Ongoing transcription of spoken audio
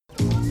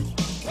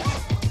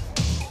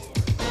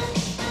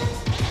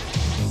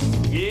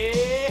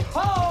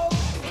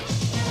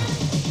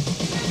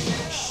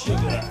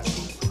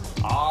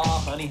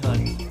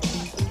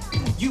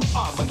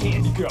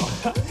girl,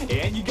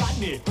 and you got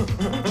me.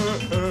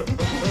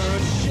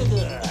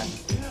 Sugar.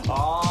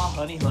 Aw,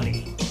 honey,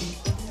 honey.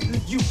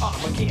 You are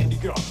my candy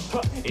girl,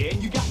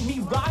 and you got me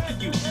rocking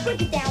you.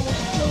 Break it down with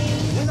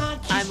me.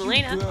 I'm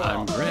Elena.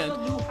 I'm Brent.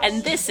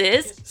 And this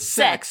is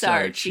Sex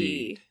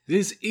Archie.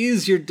 This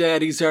is your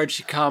daddy's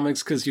Archie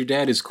Comics because your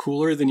dad is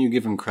cooler than you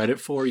give him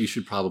credit for. You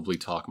should probably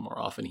talk more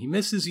often. He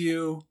misses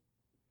you.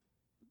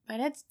 My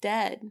dad's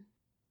dead.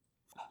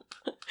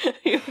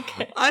 You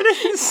okay? I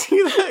didn't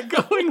see that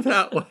going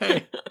that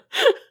way.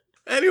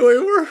 Anyway,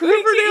 we're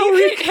Riverdale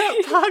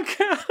Recap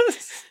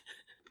Podcast.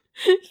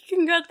 You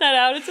can cut that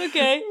out. It's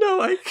okay. No,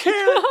 I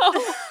can't.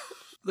 No.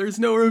 There's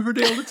no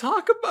Riverdale to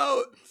talk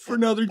about for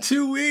another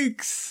 2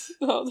 weeks.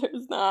 No,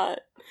 there's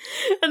not.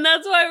 And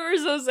that's why we're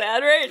so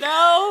sad right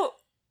now.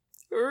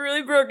 We're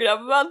really broken up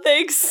about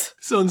things.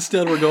 So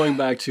instead, we're going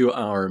back to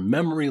our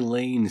Memory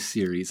Lane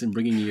series and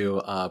bringing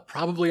you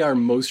probably our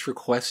most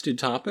requested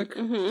topic.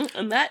 Mm-hmm.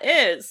 And that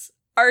is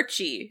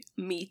Archie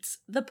meets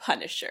the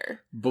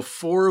Punisher.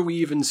 Before we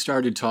even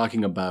started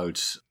talking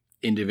about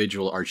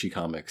individual Archie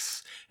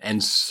comics,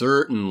 and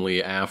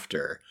certainly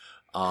after,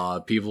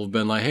 people have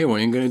been like, hey,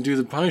 when are you going to do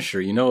the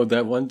Punisher? You know,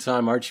 that one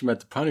time Archie met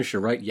the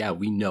Punisher, right? Yeah,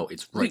 we know.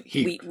 It's right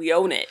here. We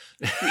own it.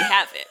 We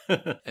have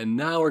it. And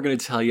now we're going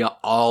to tell you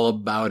all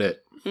about it.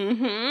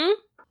 Mm-hmm.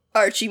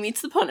 Archie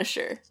meets the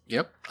Punisher.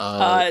 Yep.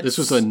 This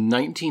was a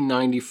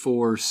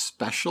 1994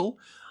 special.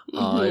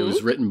 It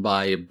was written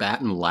by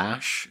Batten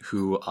Lash,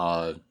 who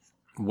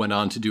went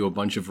on to do a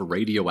bunch of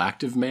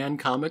Radioactive Man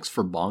comics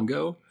for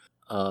Bongo.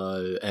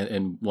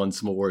 And won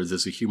some awards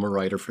as a humor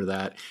writer for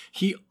that.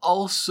 He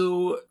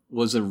also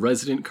was a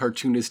resident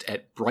cartoonist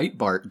at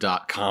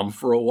Breitbart.com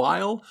for a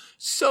while,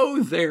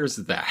 so there's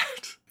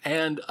that.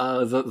 And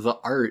the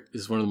art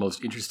is one of the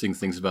most interesting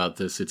things about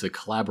this. It's a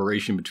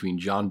collaboration between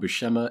John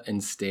Buscema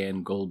and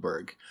Stan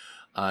Goldberg.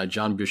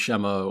 John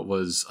Buscema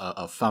was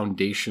a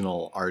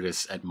foundational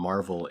artist at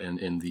Marvel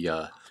in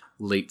the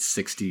late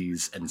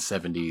 60s and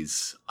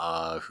 70s,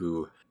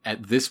 who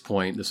at this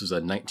point, this was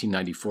a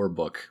 1994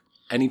 book,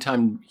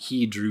 anytime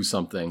he drew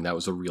something, that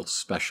was a real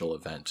special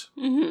event.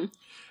 Mm-hmm.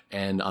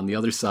 And on the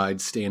other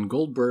side, Stan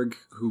Goldberg,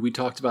 who we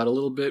talked about a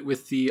little bit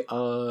with the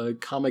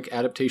comic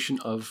adaptation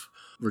of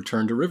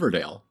Return to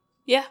Riverdale.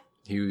 Yeah.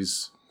 He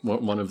was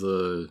one of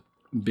the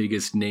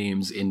biggest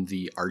names in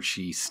the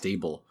Archie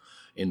stable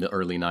in the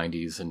early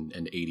 90s and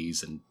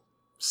 80s and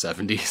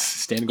 70s.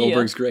 Stan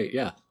Goldberg's great,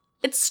 yeah.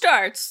 It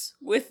starts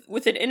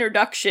with an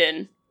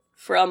introduction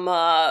from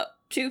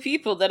two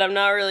people that I'm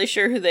not really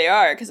sure who they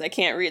are because I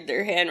can't read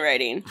their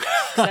handwriting.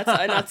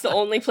 That's the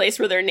only place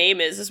where their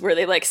name is where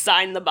they like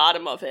sign the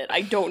bottom of it.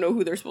 I don't know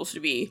who they're supposed to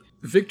be.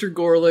 Victor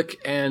Gorelick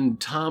and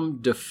Tom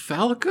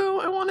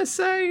DeFalco, I want to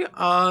say.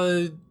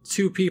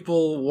 Two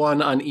people, one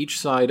on each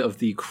side of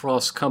the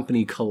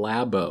cross-company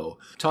collabo,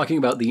 talking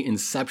about the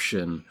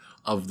inception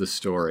of the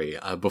story.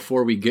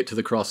 Before we get to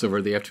the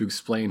crossover, they have to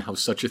explain how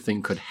such a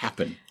thing could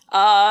happen.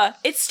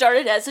 It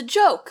started as a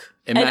joke.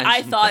 Imagine and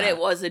I thought that. It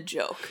was a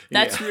joke.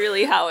 That's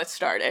really how it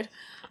started.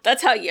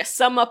 That's how you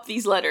sum up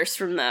these letters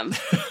from them.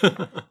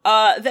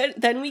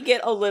 Then we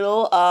get a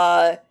little,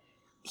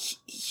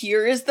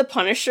 here is the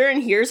Punisher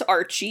and here's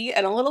Archie,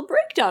 and a little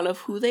breakdown of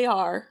who they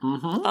are.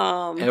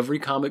 Mm-hmm. Every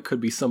comic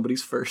could be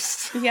somebody's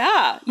first.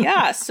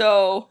 Yeah.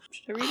 So,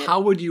 should I read it?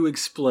 How would you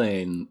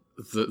explain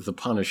the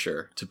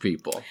Punisher to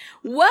people?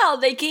 Well,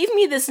 they gave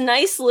me this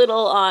nice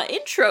little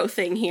intro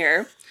thing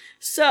here.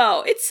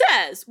 So, it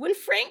says, when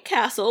Frank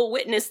Castle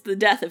witnessed the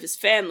death of his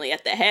family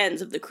at the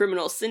hands of the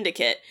criminal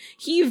syndicate,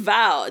 he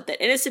vowed that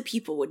innocent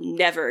people would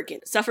never again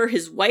suffer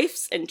his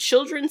wife's and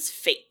children's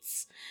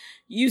fates.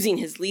 Using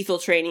his lethal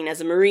training as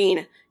a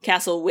Marine,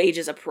 Castle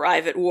wages a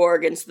private war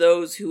against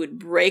those who would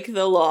break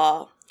the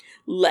law,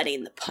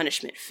 letting the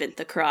punishment fit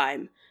the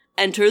crime.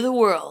 Enter the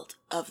world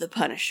of the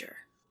Punisher.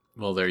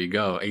 Well, there you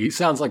go. He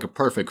sounds like a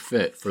perfect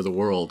fit for the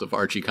world of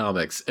Archie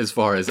Comics, as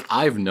far as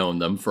I've known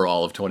them for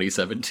all of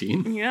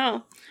 2017.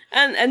 Yeah.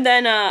 And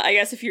then, I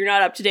guess if you're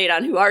not up to date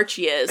on who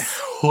Archie is...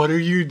 What are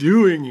you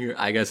doing here?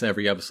 I guess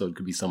every episode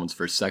could be someone's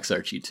first sex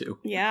Archie, too.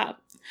 Yeah.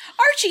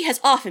 Archie has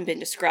often been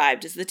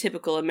described as the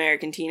typical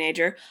American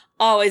teenager,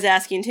 always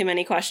asking too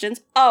many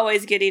questions,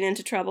 always getting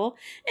into trouble,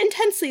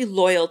 intensely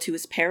loyal to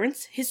his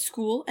parents, his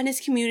school, and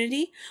his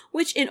community,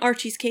 which in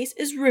Archie's case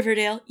is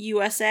Riverdale,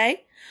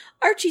 USA.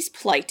 Archie's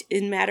plight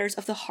in matters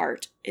of the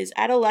heart is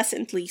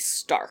adolescently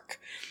stark.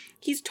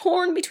 He's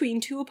torn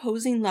between two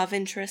opposing love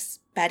interests,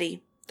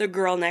 Betty, the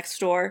girl next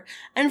door,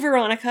 and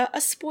Veronica,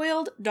 a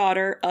spoiled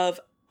daughter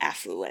of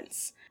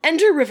affluence.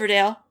 Enter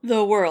Riverdale,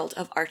 the world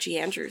of Archie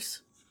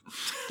Andrews.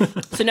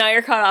 So now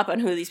you're caught up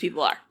on who these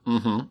people are.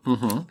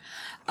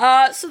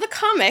 So the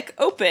comic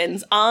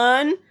opens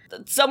on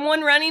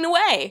someone running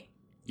away.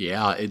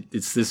 Yeah,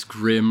 it's this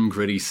grim,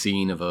 gritty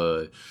scene of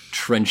a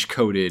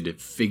trench-coated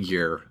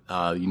figure.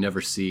 You never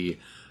see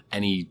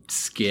any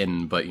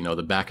skin, but, you know,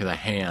 the back of the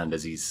hand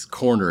as he's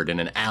cornered in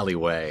an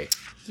alleyway.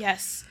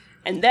 Yes.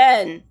 And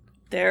then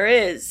there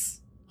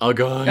is... A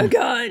gun. A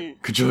gun.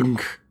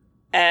 Ka-chunk.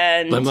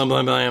 And... Blam, blam,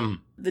 blam,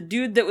 blam. The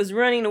dude that was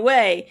running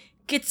away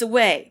gets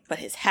away, but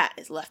his hat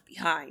is left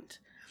behind.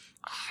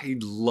 I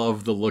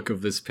love the look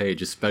of this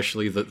page,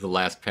 especially the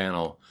last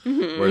panel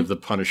where the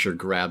Punisher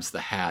grabs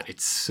the hat.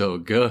 It's so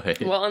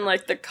good. Well, and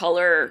like the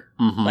color,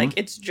 like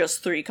it's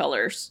just 3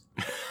 colors.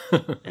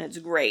 And it's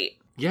great.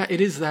 Yeah, it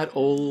is that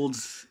old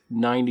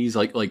 90s,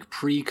 like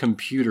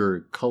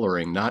pre-computer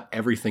coloring. Not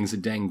everything's a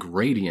dang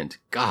gradient.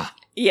 God.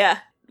 Yeah.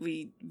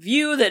 We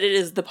view that it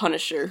is the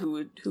Punisher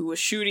who was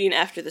shooting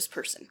after this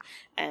person.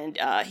 And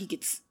he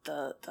gets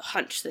the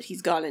hunch that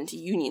he's gone into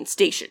Union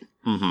Station.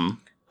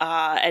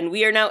 And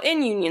we are now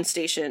in Union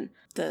Station.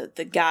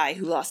 The guy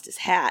who lost his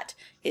hat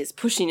is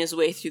pushing his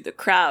way through the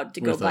crowd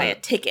to go buy a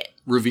ticket.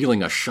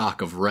 Revealing a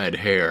shock of red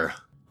hair.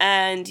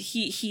 And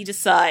he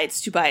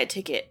decides to buy a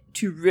ticket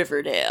to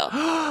Riverdale.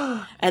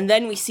 And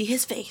then we see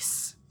his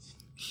face.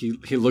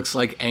 He looks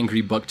like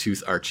angry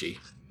Bucktooth Archie.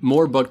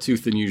 More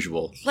Bucktooth than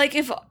usual. Like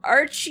if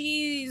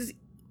Archie's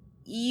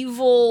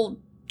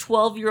evil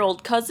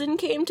 12-year-old cousin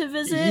came to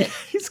visit. Yeah,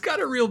 he's got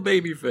a real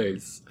baby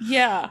face.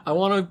 Yeah. I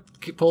want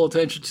to pull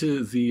attention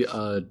to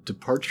the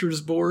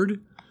departures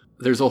board.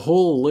 There's a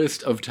whole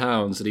list of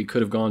towns that he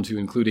could have gone to,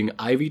 including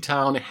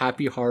Ivytown,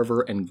 Happy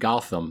Harbor, and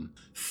Gotham.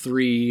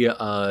 3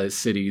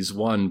 cities,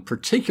 one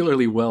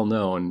particularly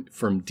well-known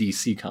from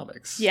DC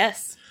Comics.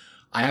 Yes.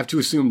 I have to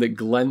assume that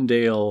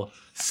Glendale,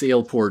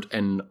 Saleport,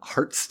 and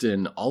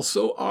Hartston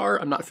also are.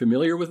 I'm not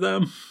familiar with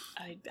them.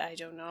 I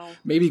don't know.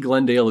 Maybe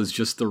Glendale is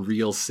just the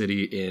real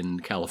city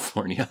in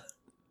California.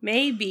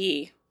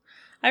 Maybe.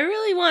 I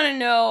really want to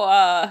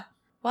know,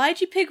 why'd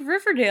you pick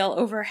Riverdale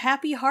over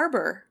Happy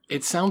Harbor?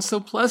 It sounds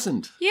so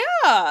pleasant.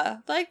 Yeah,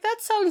 like that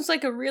sounds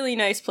like a really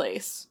nice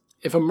place.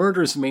 If a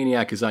murderous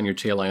maniac is on your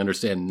tail, I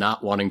understand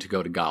not wanting to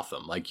go to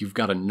Gotham. Like, you've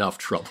got enough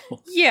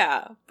trouble.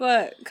 Yeah,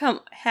 but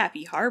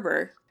Happy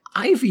Harbor.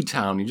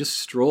 Ivytown, you just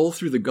stroll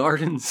through the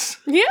gardens.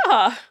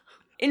 Yeah,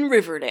 in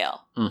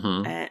Riverdale.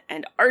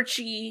 And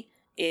Archie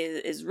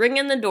is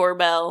ringing the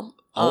doorbell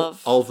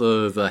of... All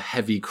the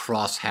heavy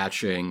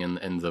cross-hatching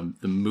and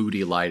the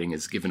moody lighting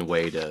is given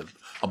way to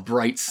a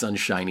bright,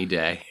 sunshiny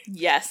day.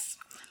 Yes.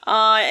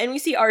 And we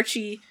see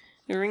Archie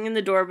ringing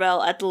the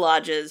doorbell at the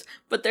lodges,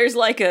 but there's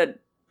like a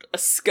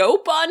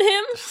scope on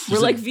him. We're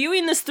like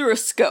viewing this through a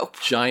scope.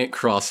 Giant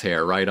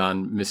crosshair right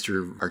on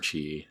Mr.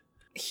 Archie.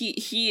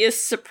 He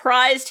is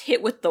surprised,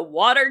 hit with the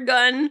water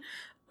gun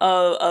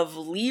of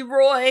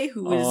Leroy,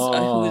 who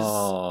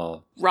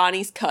is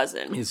Ronnie's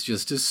cousin. It's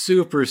just it's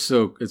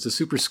a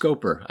super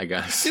scoper, I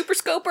guess. Super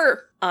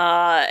scoper.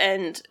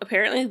 And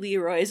apparently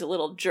Leroy is a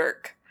little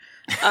jerk.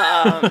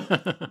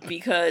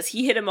 Because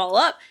he hit him all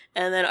up,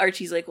 and then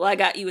Archie's like, well, I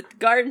got you with the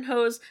garden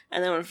hose,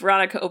 and then when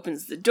Veronica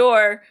opens the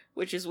door,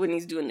 which is when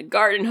he's doing the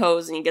garden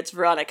hose, and he gets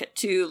Veronica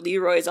too,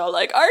 Leroy's all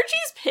like,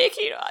 Archie's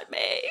picking on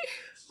me.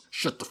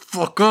 Shut the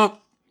fuck up.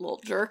 Little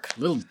jerk.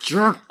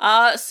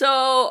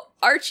 So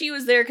Archie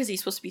was there because he's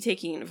supposed to be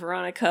taking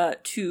Veronica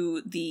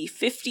to the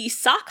 50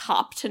 sock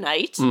hop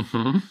tonight,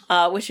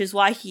 which is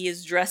why he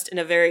is dressed in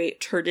a very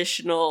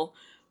traditional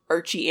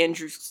Archie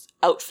Andrews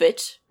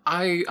outfit.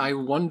 I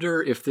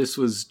wonder if this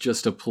was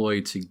just a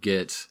ploy to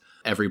get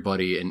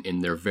everybody in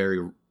their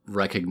very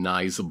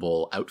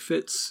recognizable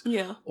outfits.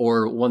 Yeah.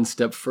 Or one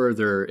step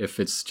further, if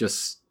it's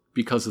just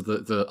because of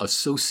the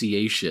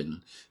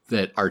association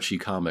that Archie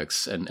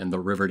Comics and the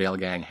Riverdale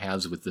gang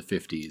has with the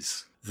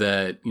 50s.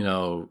 That,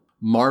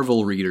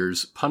 Marvel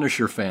readers,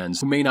 Punisher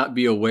fans, who may not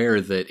be aware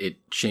that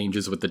it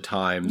changes with the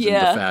times and the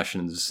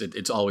fashions,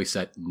 it's always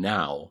set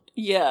now.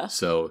 Yeah.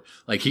 So,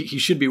 like, he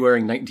should be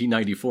wearing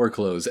 1994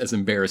 clothes, as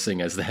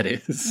embarrassing as that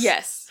is.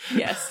 Yes.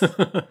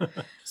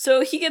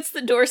 So he gets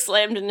the door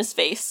slammed in his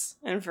face,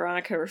 and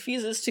Veronica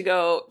refuses to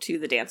go to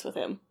the dance with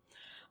him.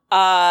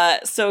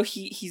 So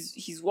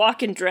he's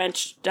walking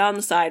drenched down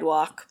the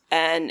sidewalk,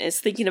 and is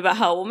thinking about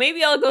how, well,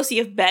 maybe I'll go see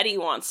if Betty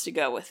wants to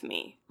go with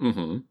me.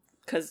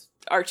 Because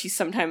Archie's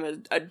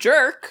sometimes a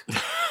jerk.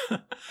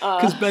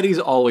 Because Betty's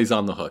always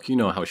on the hook. You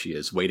know how she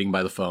is, waiting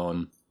by the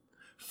phone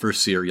for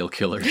serial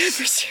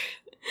killers.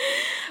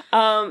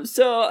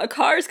 So a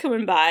car is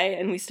coming by,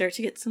 and we start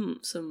to get some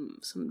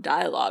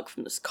dialogue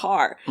from this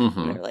car.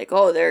 And they're like,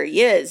 oh, there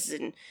he is,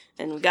 and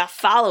we gotta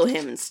follow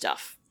him and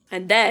stuff.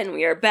 And then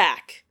we are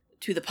back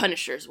to the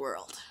Punisher's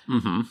world.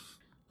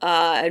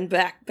 And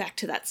back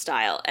to that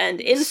style. And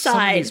inside...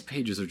 Some of these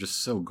pages are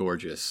just so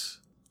gorgeous.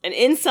 And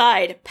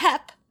inside,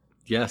 Pep...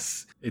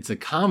 Yes, it's a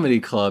comedy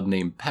club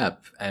named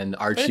Pep, and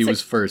Archie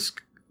was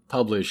first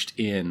published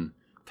in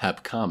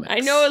Pep Comics. I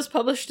know it was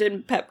published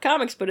in Pep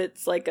Comics, but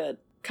it's like a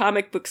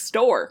comic book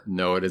store.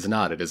 No, it is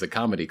not. It is a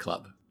comedy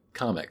club.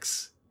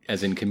 Comics,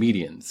 as in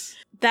comedians.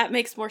 That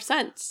makes more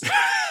sense.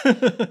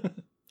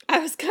 I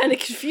was kind of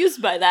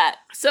confused by that.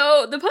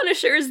 So the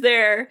Punisher is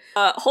there,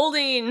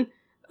 holding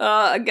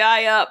a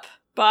guy up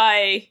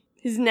by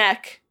his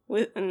neck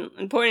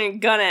and pointing a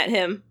gun at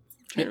him.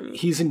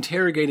 He's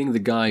interrogating the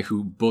guy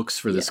who books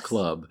for this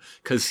club,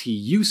 because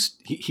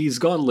he's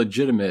gone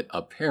legitimate,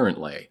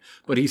 apparently,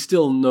 but he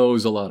still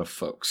knows a lot of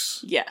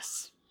folks.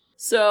 Yes.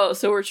 So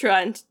we're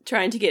trying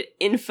to get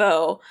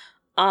info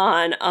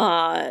on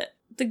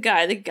the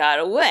guy that got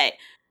away.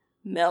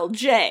 Mel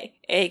J,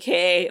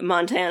 aka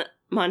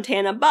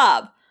Montana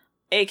Bob,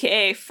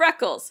 aka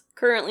Freckles,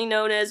 currently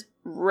known as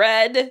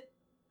Red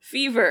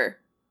Fever.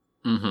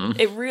 Mm-hmm.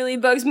 It really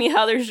bugs me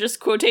how there's just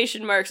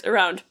quotation marks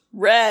around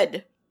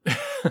Red,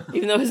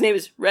 even though his name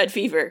is Red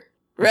Fever.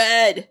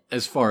 Red!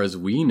 As far as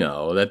we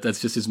know,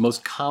 that's just his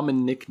most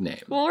common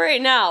nickname. Well,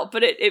 right now,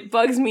 but it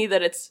bugs me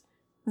that it's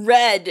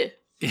Red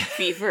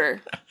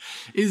Fever.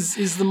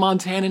 Is the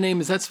Montana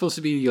name, is that supposed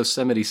to be a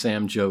Yosemite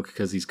Sam joke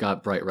because he's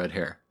got bright red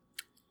hair?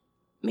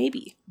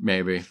 Maybe.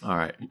 Maybe. All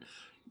right.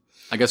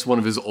 I guess one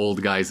of his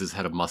old guys has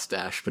had a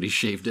mustache, but he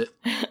shaved it.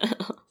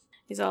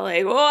 He's all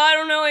like, well, I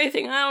don't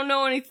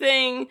know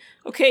anything.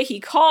 Okay, he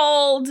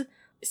called,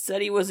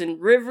 said he was in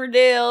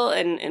Riverdale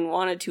and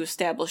wanted to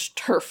establish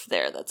turf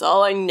there. That's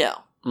all I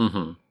know.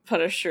 Mm-hmm.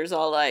 Punisher's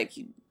all like,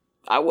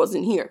 I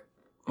wasn't here,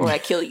 or I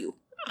kill you.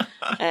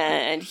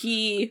 And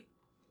he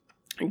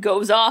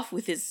goes off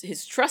with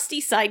his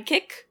trusty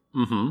sidekick,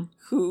 mm-hmm.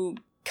 who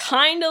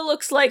kind of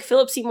looks like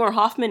Philip Seymour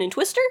Hoffman in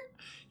Twister.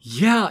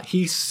 Yeah,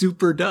 he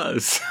super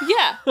does.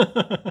 Yeah.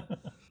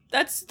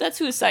 That's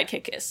who his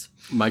sidekick is.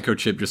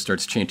 Microchip just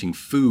starts chanting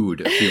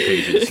food a few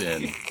pages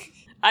in.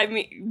 I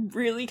mean,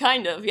 really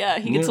kind of, yeah.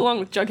 He gets along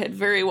with Jughead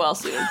very well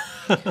soon.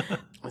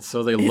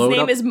 So they His load up...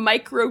 name is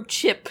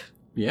Microchip.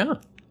 Yeah.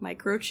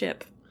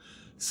 Microchip.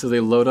 So they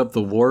load up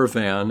the war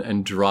van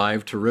and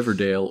drive to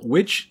Riverdale,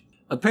 which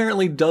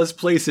apparently does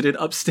place it in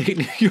upstate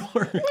New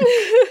York.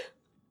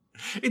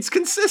 It's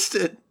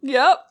consistent.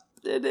 Yep,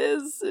 it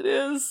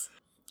is.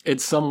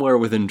 It's somewhere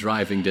within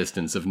driving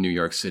distance of New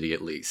York City,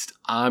 at least.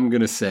 I'm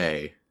going to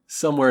say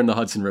somewhere in the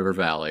Hudson River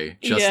Valley,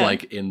 just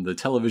like in the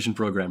television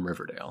program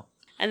Riverdale.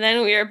 And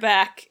then we are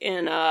back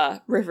in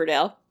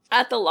Riverdale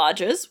at the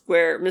lodges,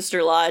 where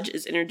Mr. Lodge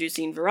is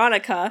introducing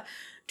Veronica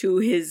to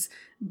his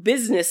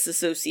business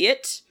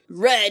associate,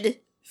 Red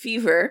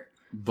Fever.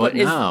 But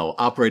now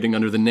operating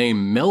under the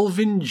name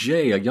Melvin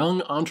J., a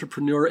young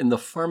entrepreneur in the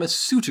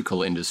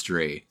pharmaceutical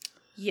industry.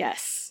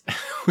 Yes.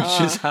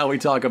 Which is how we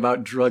talk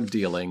about drug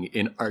dealing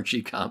in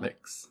Archie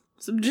comics.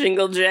 Some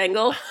jingle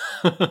jangle,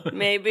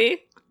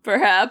 maybe,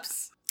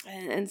 perhaps.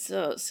 And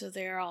so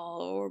they're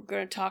all, we're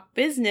going to talk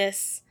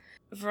business.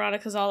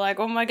 Veronica's all like,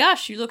 oh my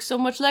gosh, you look so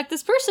much like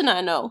this person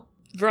I know.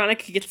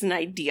 Veronica gets an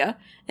idea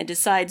and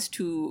decides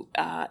to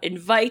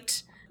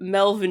invite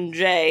Melvin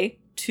J.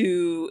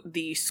 to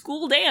the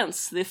school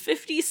dance, the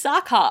 50s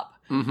sock hop.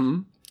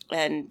 Mm-hmm.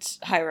 And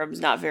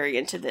Hiram's not very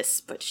into this,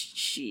 but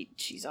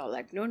she's all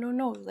like, no,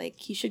 like,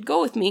 he should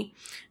go with me.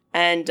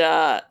 And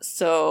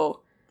so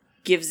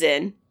gives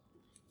in.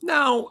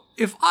 Now,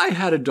 if I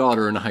had a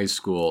daughter in high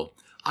school,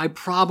 I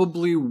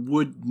probably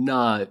would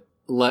not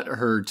let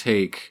her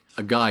take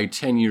a guy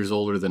 10 years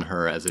older than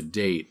her as a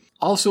date.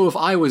 Also, if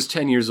I was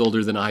 10 years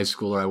older than a high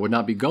schooler, I would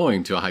not be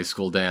going to a high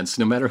school dance,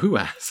 no matter who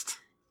asked.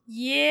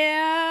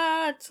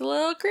 Yeah, it's a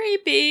little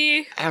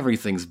creepy.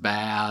 Everything's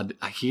bad.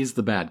 He's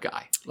the bad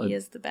guy. He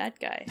is the bad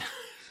guy.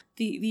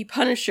 The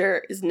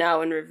Punisher is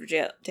now in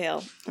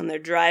Riverdale, and they're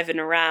driving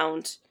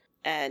around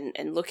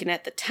and looking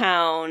at the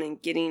town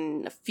and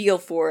getting a feel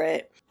for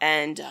it.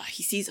 And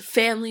he sees a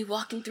family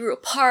walking through a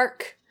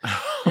park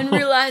and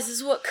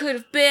realizes what could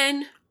have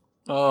been.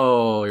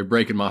 Oh, you're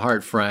breaking my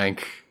heart,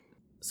 Frank.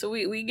 So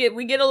we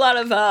get a lot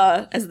of,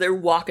 as they're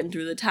walking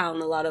through the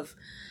town, a lot of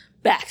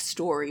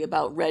backstory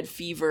about Red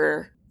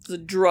Fever, the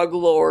drug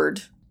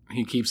lord.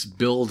 He keeps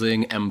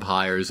building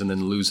empires and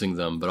then losing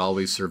them, but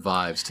always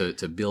survives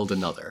to build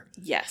another.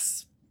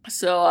 Yes.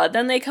 So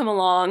then they come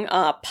along,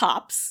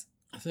 Pops.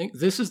 I think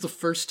this is the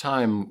first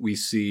time we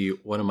see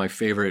one of my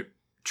favorite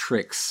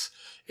tricks.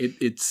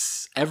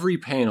 It's every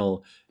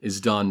panel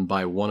is done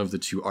by one of the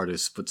two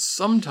artists, but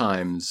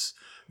sometimes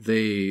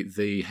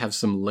they have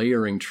some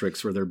layering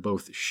tricks where they're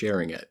both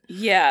sharing it.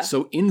 Yeah.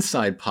 So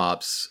inside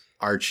Pops,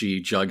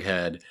 Archie,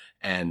 Jughead,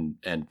 and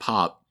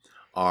Pop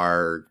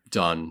are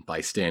done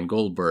by Stan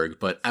Goldberg,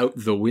 but out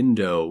the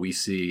window we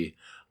see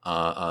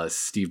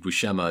Steve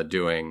Buscema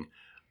doing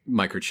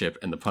Microchip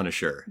and the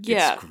Punisher.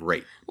 Yeah. It's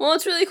great. Well,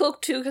 it's really cool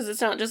too because it's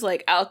not just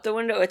like out the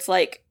window, it's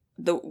like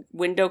the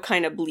window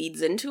kind of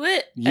bleeds into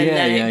it, and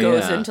then it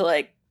goes into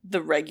like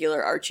the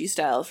regular Archie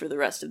style for the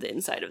rest of the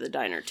inside of the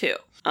diner too,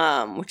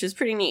 which is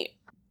pretty neat.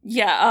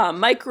 Yeah,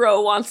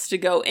 Micro wants to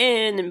go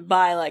in and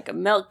buy like a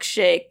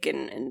milkshake,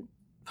 and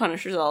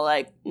Punisher's all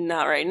like,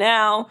 not right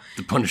now.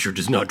 The Punisher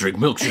does not drink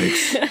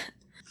milkshakes.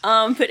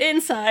 But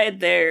inside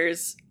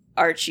there's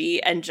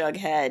Archie and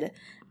Jughead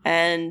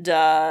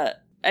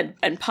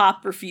and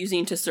Pop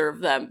refusing to serve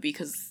them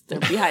because they're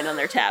behind on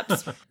their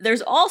tabs.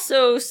 There's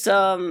also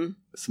some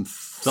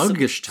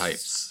thuggish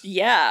types.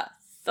 Yeah,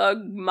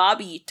 thug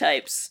mobby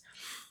types.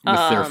 With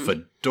their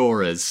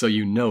fedoras, so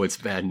you know it's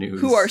bad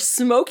news. Who are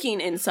smoking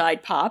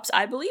inside Pops.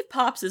 I believe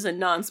Pops is a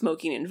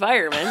non-smoking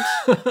environment.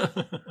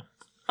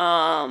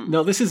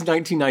 No, this is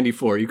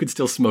 1994. You could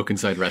still smoke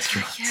inside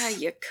restaurants. Yeah,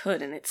 you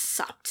could, and it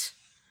sucked.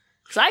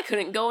 Because I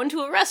couldn't go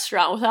into a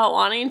restaurant without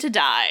wanting to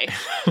die.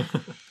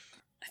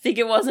 I think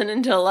it wasn't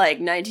until, like,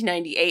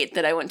 1998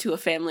 that I went to a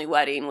family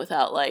wedding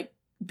without, like,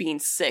 being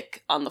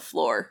sick on the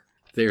floor.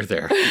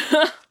 There.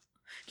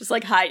 just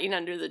like hiding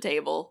under the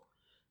table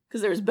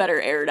because there's better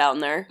air down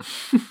there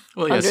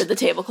Well, yes. under the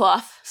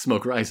tablecloth.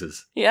 Smoke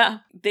rises. Yeah,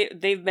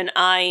 they've been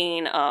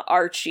eyeing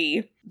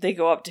Archie. They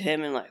go up to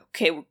him and like,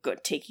 okay, we're gonna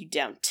take you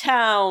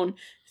downtown.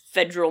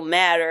 Federal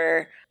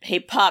matter. Hey,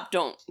 Pop,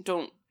 don't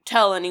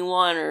tell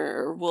anyone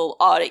or we'll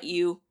audit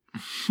you.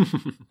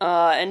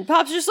 And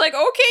Pop's just like,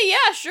 okay,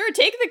 yeah, sure,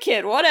 take the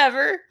kid,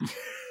 whatever.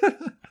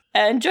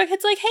 And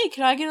Jughead's like, hey,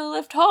 can I get a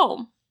lift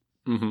home?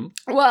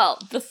 Mm-hmm. Well,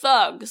 the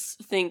thugs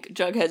think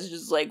Jughead's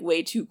just like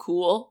way too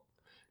cool,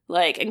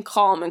 like, and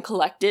calm and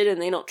collected,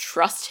 and they don't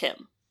trust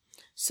him.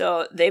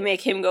 So they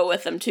make him go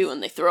with them too,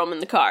 and they throw him in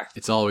the car.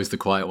 It's always the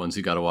quiet ones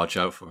you gotta watch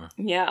out for.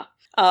 Yeah.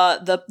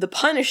 The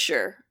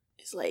Punisher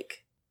is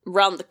like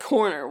around the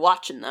corner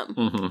watching them.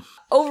 Mm-hmm.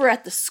 Over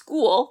at the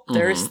school,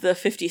 there's the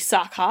 50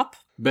 sock hop.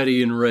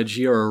 Betty and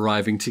Reggie are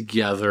arriving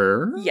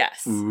together.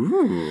 Yes.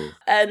 Ooh.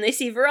 And they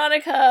see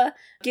Veronica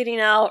getting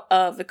out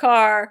of the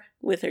car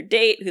with her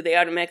date, who they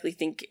automatically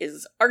think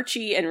is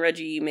Archie, and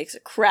Reggie makes a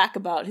crack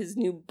about his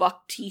new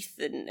buck teeth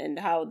and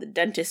how the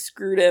dentist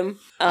screwed him.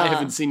 I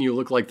haven't seen you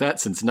look like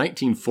that since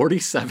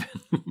 1947.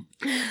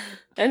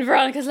 And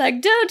Veronica's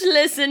like, don't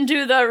listen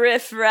to the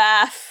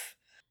riffraff.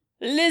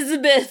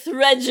 Elizabeth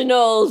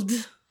Reginald.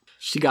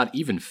 She got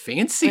even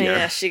fancier.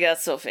 Yeah, she got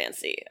so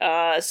fancy.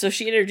 So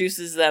she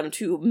introduces them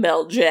to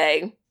Mel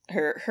J,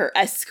 her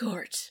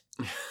escort.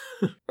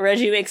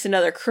 Reggie makes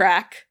another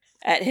crack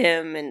at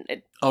him,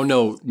 and oh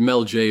no,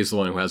 Mel J is the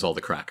one who has all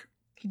the crack.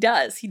 He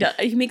does.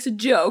 He makes a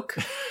joke,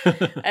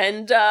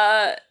 and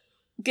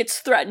gets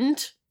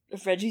threatened.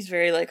 Reggie's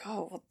very like,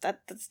 oh, well,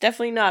 that's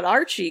definitely not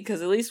Archie,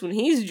 because at least when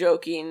he's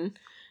joking,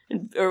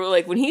 or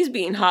like when he's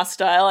being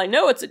hostile, I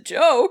know it's a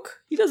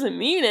joke. He doesn't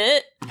mean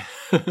it.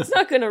 He's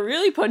not gonna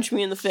really punch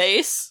me in the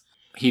face.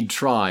 He'd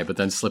try, but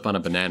then slip on a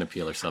banana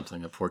peel or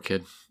something. A poor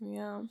kid.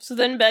 Yeah. So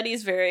then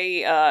Betty's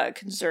very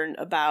concerned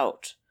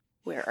about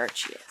where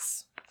Archie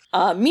is.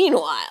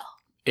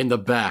 Meanwhile, in the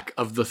back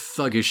of the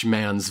thuggish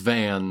man's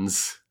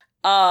vans,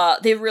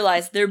 they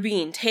realize they're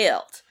being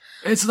tailed.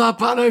 It's the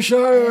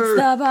Punisher!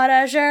 It's the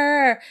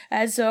Punisher!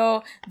 And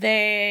so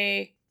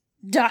they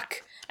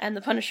duck, and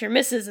the Punisher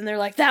misses, and they're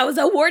like, that was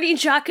a warning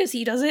shot because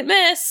he doesn't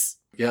miss.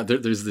 Yeah,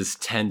 there's this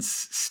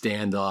tense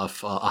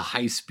standoff, a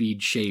high-speed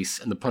chase,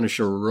 and the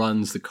Punisher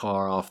runs the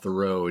car off the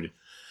road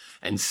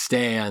and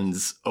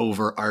stands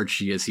over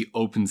Archie as he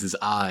opens his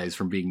eyes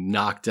from being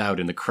knocked out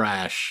in the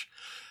crash.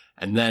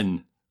 And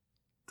then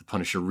the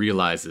Punisher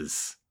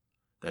realizes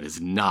that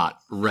is not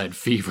Red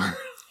Fever.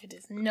 It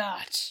is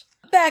not.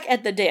 Back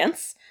at the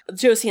dance,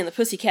 Josie and the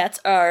Pussycats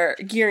are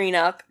gearing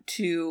up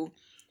to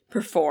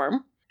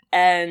perform,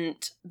 and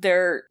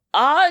they're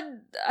odd.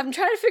 I'm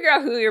trying to figure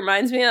out who he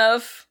reminds me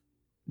of.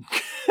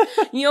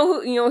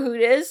 You know who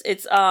it is?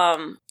 It's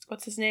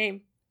what's his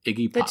name?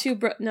 Iggy Pop. The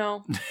two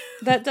no.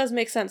 That does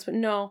make sense, but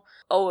no.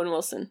 Owen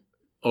Wilson.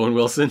 Owen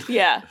Wilson?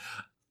 Yeah.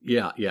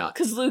 Yeah.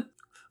 Because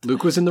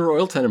Luke was in the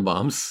Royal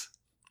Tenenbaums.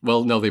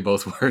 Well, no, they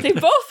both were. They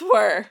both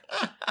were.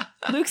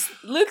 Luke's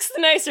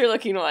the nicer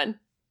looking one.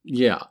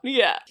 Yeah.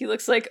 Yeah. He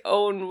looks like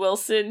Owen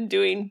Wilson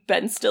doing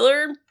Ben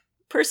Stiller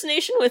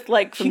impersonation with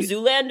like from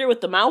Zoolander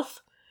with the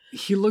mouth.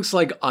 He looks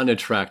like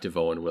unattractive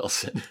Owen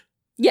Wilson.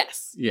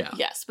 Yes. Yeah.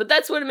 Yes, but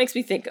that's what it makes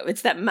me think of.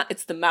 It's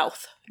it's the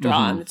mouth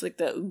drawn. Mm-hmm. It's like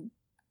the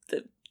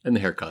and the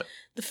haircut.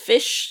 The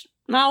fish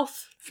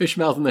mouth. Fish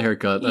mouth and the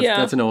haircut.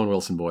 That's an Owen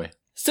Wilson boy.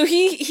 So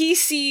he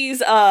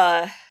sees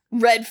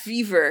Red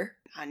Fever.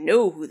 I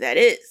know who that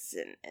is,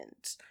 and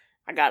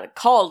I got a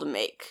call to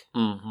make.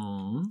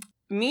 Mm-hmm.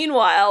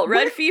 Meanwhile,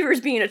 Red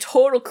Fever's being a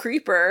total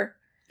creeper,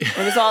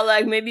 and it's all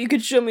like, maybe you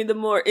could show me the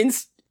more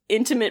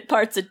intimate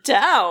parts of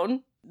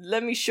town.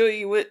 Let me show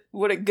you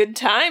what a good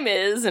time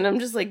is. And I'm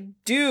just like,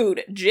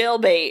 dude,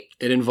 jailbait.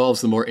 It involves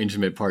the more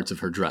intimate parts of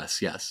her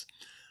dress, yes.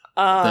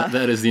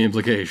 That is the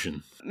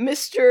implication.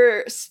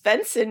 Mr.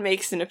 Svensson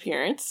makes an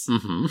appearance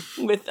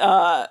with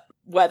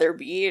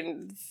Weatherby,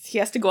 and he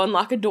has to go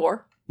unlock a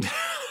door.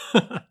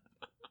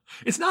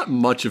 It's not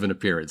much of an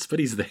appearance, but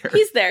he's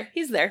there.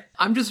 He's there.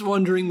 I'm just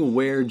wondering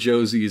where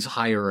Josie's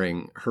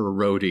hiring her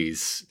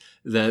roadies.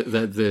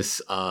 That this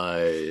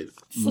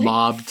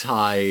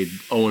mob-tied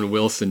Owen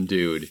Wilson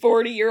dude.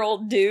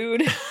 40-year-old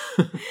dude.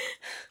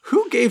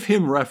 Who gave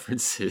him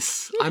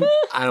references?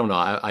 I don't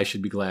know. I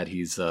should be glad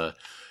he's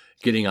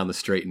getting on the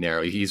straight and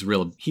narrow. He's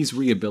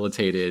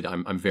rehabilitated.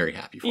 I'm very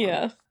happy for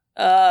him.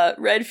 Yeah.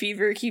 Red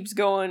Fever keeps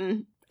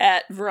going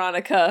at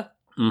Veronica.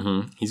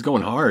 Mm-hmm. He's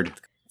going hard.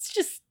 It's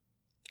just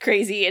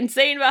crazy, and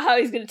saying about how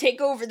he's going to take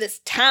over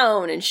this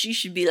town, and she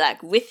should be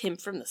like with him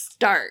from the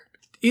start.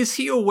 Is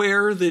he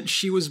aware that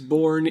she was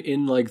born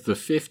in like the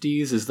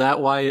 50s? Is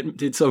that why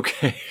it's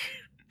okay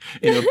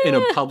in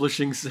a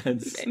publishing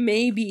sense?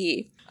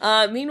 Maybe.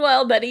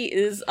 Meanwhile, Betty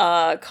is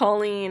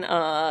calling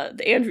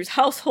the Andrews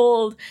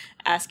household,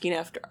 asking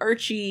after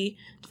Archie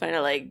to find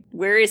out like,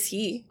 where is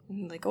he?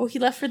 And like, oh, he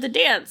left for the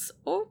dance.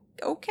 Oh,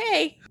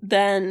 okay.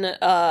 Then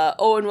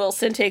Owen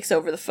Wilson takes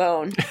over the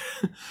phone.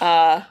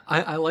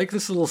 I like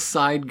this little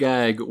side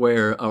gag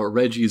where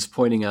Reggie is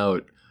pointing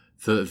out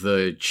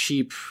the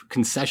cheap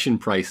concession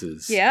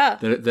prices Yeah.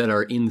 that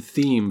are in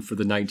theme for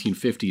the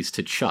 1950s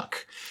to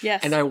Chuck.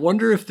 Yes. And I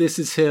wonder if this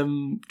is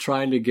him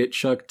trying to get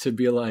Chuck to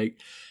be like,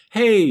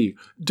 hey,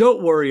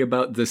 don't worry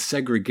about the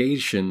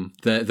segregation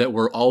that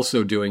we're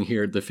also doing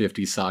here at the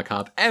 50 Sock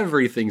Hop.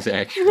 Everything's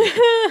accurate.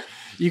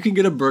 You can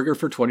get a burger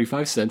for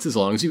 25 cents as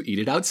long as you eat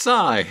it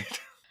outside.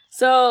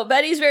 So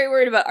Betty's very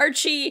worried about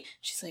Archie.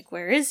 She's like,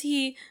 where is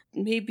he?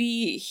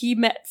 Maybe he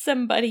met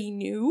somebody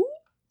new?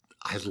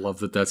 I love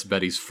that that's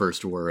Betty's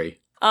first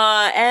worry.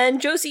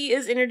 And Josie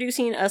is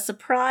introducing a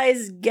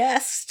surprise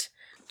guest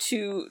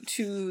to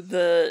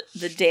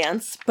the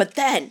dance. But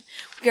then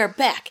we are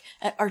back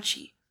at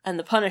Archie and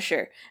the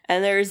Punisher.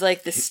 And there's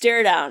like the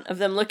stare down of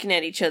them looking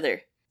at each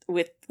other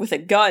with a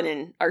gun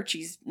in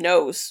Archie's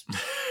nose.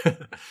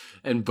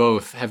 And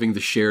both having the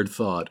shared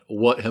thought,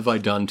 what have I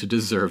done to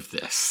deserve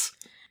this?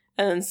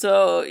 And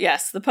so,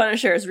 yes, the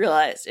Punisher has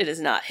realized it is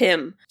not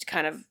him. It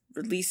kind of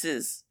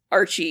releases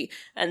Archie,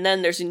 and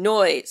then there's a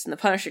noise, and the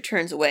Punisher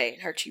turns away,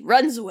 and Archie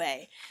runs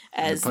away.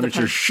 As the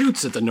Punisher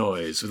shoots at the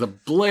noise with a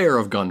blare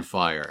of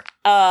gunfire.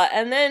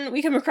 And then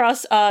we come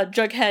across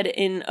Jughead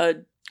in a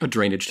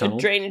drainage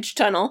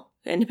tunnel.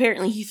 And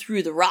apparently he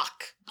threw the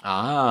rock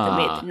that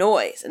made the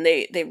noise, and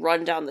they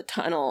run down the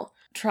tunnel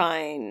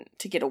trying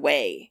to get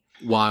away.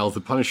 While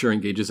the Punisher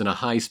engages in a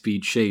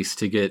high-speed chase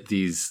to get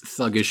these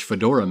thuggish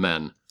fedora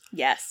men.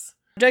 Yes.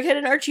 Jughead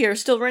and Archie are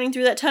still running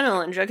through that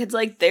tunnel, and Jughead's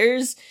like,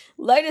 there's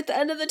light at the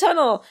end of the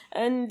tunnel.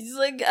 And he's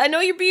like, I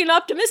know you're being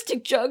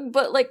optimistic, Jug,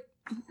 but like,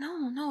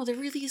 no, there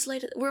really is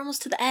light. We're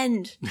almost to the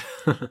end.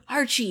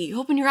 Archie,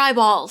 open your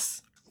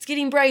eyeballs. It's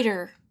getting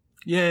brighter.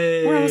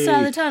 Yay! We're almost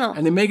out of the tunnel.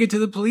 And they make it to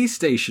the police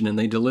station, and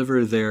they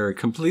deliver their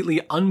completely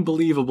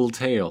unbelievable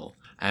tale.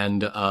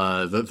 And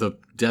the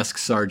desk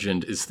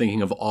sergeant is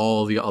thinking of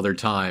all the other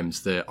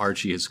times that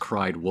Archie has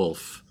cried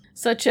wolf.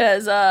 Such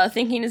as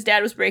thinking his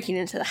dad was breaking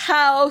into the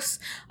house,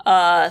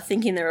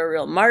 thinking there were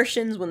real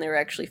Martians when they were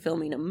actually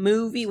filming a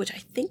movie, which I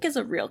think is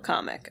a real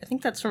comic. I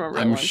think that's from a real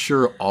one. I'm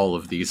sure all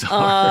of these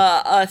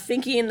are.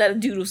 Thinking that a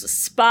dude was a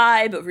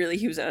spy, but really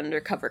he was an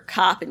undercover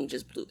cop and he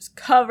just blew his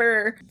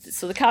cover.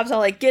 So the cop's all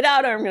like, get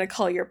out or I'm going to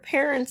call your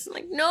parents. I'm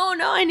like, no,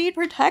 I need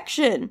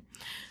protection.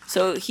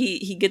 So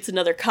he gets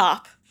another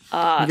cop.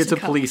 He gets a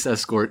police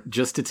escort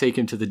just to take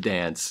him to the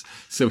dance,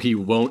 so he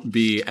won't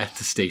be at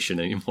the station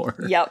anymore.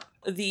 Yep.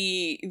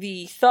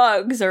 The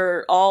thugs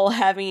are all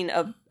having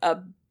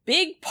a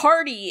big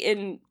party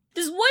in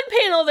this one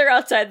panel. They're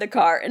outside the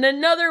car, and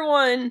another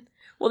one.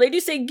 Well, they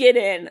do say get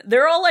in.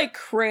 They're all like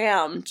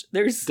crammed.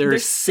 There's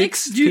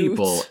six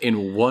people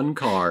in one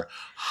car,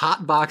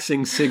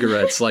 hotboxing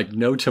cigarettes like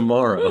no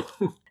tomorrow.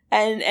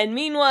 And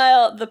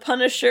meanwhile, the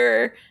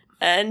Punisher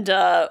and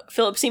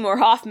Philip Seymour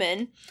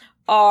Hoffman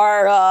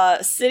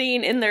are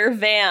sitting in their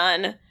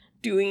van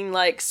doing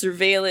like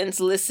surveillance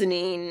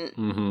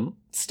listening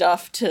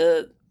stuff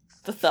to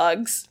the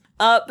thugs.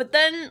 But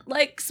then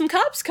like some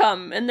cops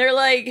come and they're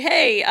like,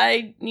 hey,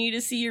 I need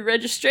to see your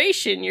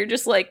registration. You're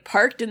just like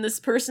parked in this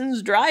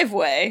person's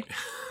driveway.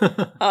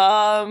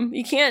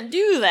 You can't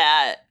do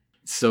that.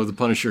 So the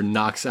Punisher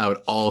knocks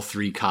out all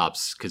three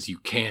cops because you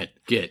can't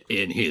get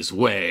in his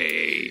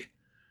way.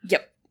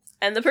 Yep.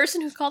 And the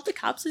person who called the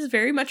cops is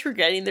very much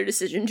regretting their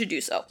decision to do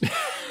so.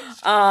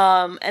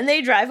 And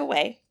they drive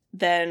away.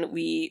 Then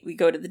we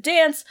go to the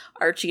dance.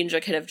 Archie and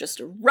Jughead have just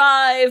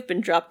arrived,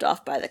 been dropped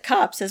off by the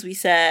cops, as we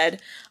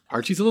said.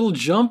 Archie's a little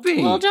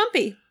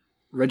jumpy.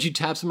 Reggie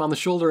taps him on the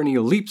shoulder and he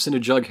leaps into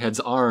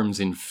Jughead's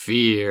arms in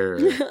fear.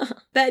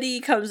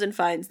 Betty comes and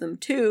finds them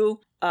too.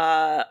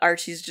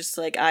 Archie's just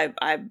like, I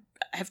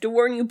have to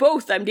warn you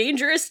both, I'm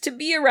dangerous to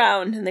be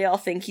around. And they all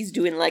think he's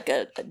doing like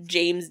a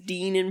James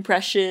Dean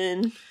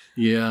impression.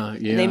 Yeah.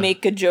 And they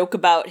make a joke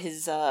about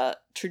his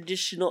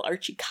traditional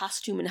Archie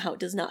costume and how it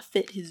does not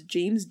fit his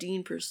James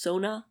Dean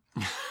persona.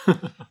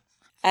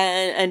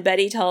 and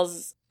Betty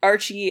tells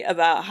Archie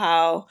about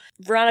how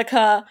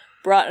Veronica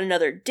brought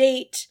another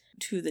date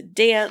to the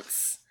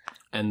dance.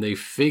 And they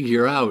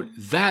figure out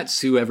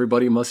that's who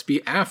everybody must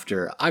be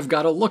after. I've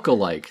got a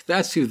look-alike.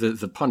 That's who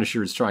the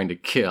Punisher is trying to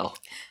kill.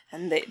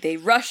 And they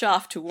rush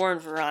off to warn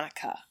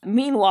Veronica.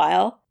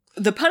 Meanwhile,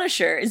 the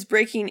Punisher is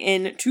breaking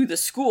into the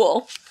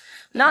school.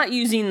 Not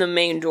using the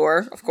main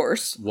door, of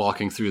course.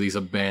 Walking through these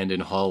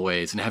abandoned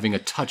hallways and having a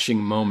touching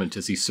moment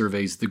as he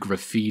surveys the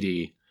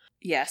graffiti.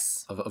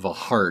 Yes. Of a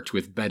heart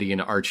with Betty and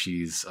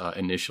Archie's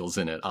initials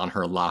in it on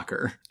her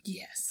locker.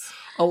 Yes.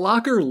 A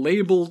locker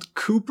labeled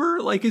Cooper?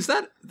 Like,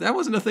 that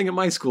wasn't a thing at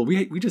my school.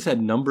 We just had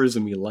numbers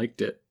and we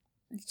liked it.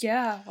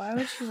 Yeah, why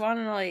would you want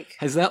to, like...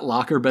 Has that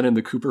locker been in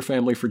the Cooper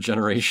family for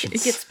generations?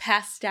 It gets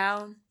passed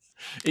down.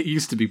 It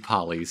used to be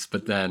Polly's,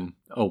 but then,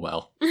 oh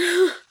well.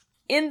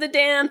 In the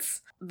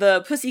dance...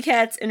 The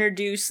Pussycats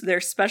introduce their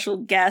special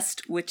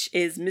guest, which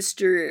is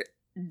Mr.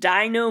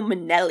 Dino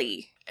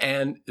Manelli.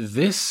 And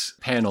this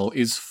panel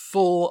is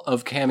full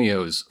of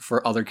cameos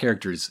for other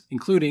characters,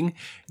 including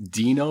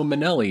Dino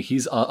Manelli.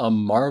 He's a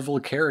Marvel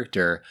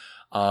character.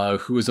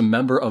 who is a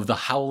member of the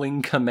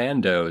Howling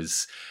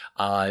Commandos,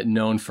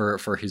 known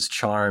for his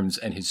charms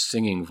and his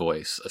singing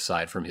voice,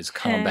 aside from his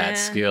combat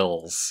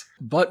skills.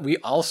 But we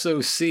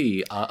also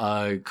see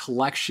a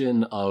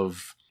collection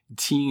of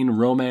teen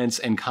romance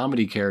and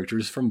comedy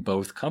characters from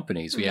both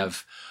companies. We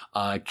have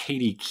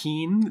Katie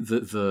Keene,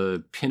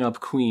 the pinup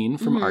queen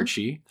from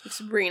Archie.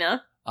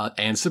 Sabrina.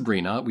 And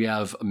Sabrina. We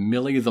have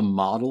Millie the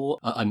model,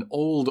 an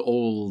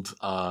old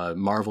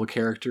Marvel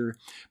character.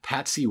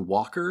 Patsy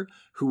Walker,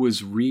 who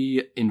was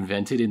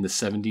reinvented in the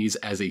 70s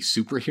as a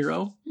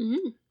superhero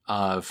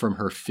from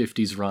her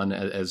 50s run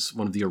as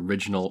one of the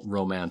original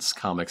romance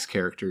comics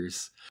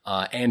characters.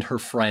 And her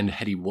friend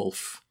Hetty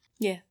Wolf.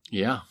 Yeah.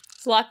 Yeah.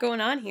 There's a lot going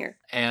on here.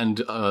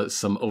 And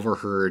some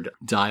overheard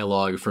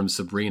dialogue from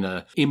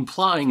Sabrina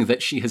implying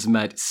that she has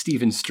met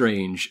Stephen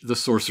Strange, the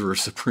Sorcerer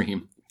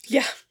Supreme.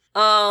 Yeah.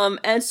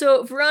 And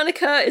so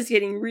Veronica is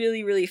getting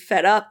really, really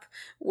fed up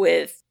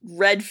with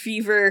Red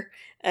Fever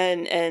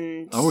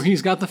and oh,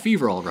 he's got the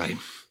fever all right.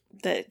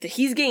 That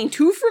he's getting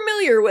too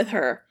familiar with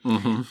her.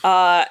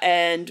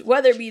 And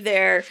Weatherby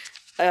there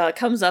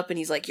comes up and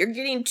he's like, "You're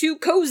getting too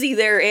cozy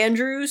there,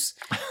 Andrews."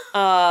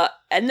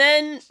 And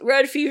then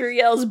Red Fever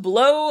yells,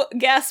 "Blow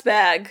gas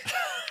bag."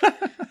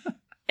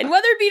 And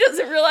Weatherby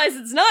doesn't realize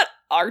it's not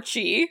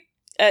Archie.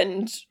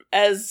 And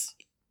as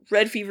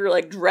Red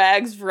Fever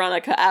drags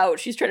Veronica out,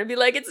 she's trying to be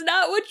like, "It's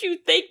not what you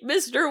think,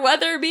 Mr.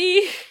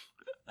 Weatherby.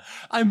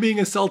 I'm being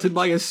assaulted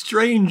by a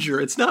stranger.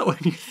 It's not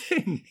what you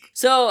think."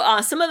 So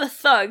some of the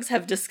thugs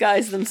have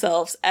disguised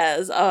themselves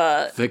as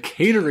the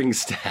catering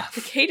staff.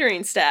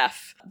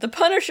 The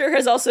Punisher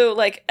has also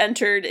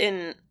entered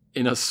in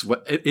a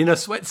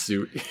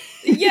sweatsuit.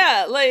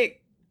 Yeah,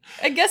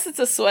 I guess it's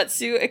a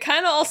sweatsuit. It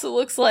kind of also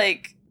looks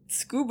like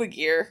scuba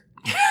gear.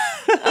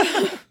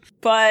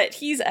 But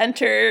he's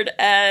entered,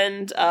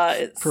 and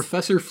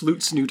Professor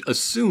Flute Snoot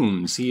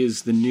assumes he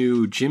is the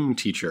new gym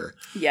teacher.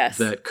 Yes.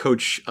 That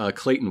Coach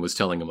Clayton was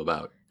telling him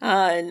about.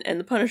 And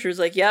the Punisher's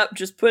like, "Yep,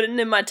 just putting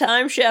in my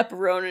time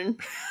chaperoning."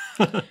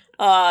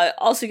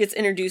 Also gets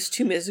introduced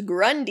to Miss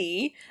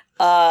Grundy,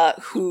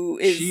 who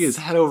is... She is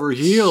head over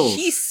heels.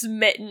 She's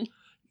smitten.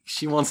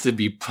 She wants to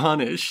be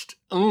punished.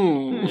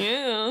 Ooh.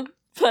 Yeah.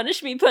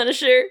 Punish me,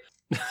 Punisher.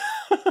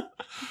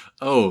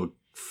 Oh,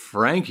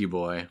 Frankie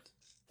boy.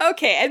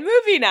 Okay, and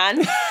moving on.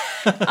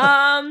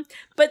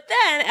 But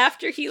then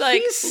after he he's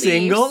leaves,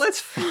 single,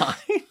 that's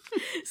fine.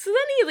 So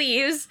then he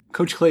leaves.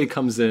 Coach Clay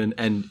comes in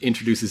and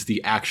introduces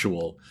the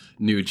actual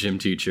new gym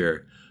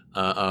teacher,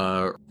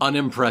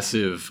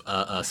 unimpressive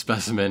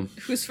specimen.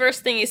 Whose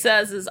first thing he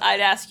says is,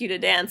 "I'd ask you to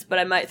dance, but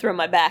I might throw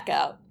my back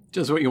out."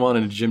 Just what you want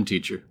in a gym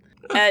teacher.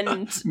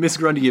 And Miss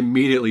Grundy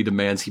immediately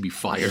demands he be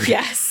fired.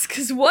 Yes,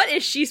 because what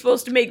is she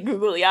supposed to make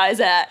googly eyes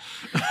at?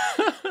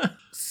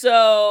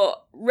 So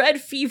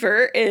Red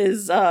Fever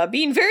is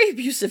being very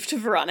abusive to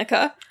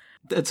Veronica.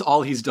 That's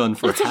all he's done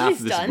for half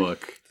this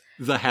book.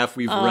 The half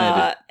we've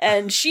read.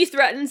 And she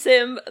threatens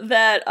him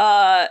that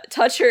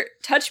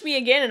touch me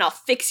again and I'll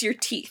fix your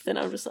teeth. And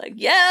I'm just like,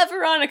 yeah,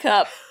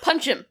 Veronica,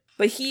 punch him.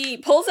 But he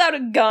pulls out a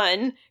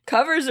gun,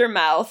 covers her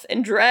mouth,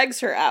 and drags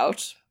her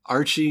out.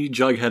 Archie,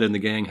 Jughead, and the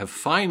gang have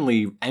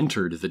finally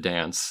entered the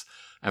dance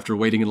after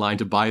waiting in line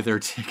to buy their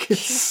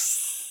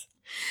tickets.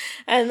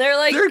 And they're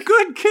like, they're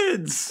good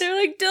kids. They're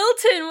like,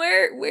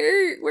 "Dilton,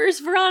 where's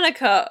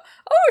Veronica?"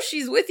 "Oh,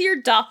 she's with your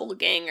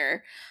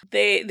doppelganger."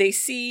 They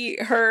see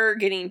her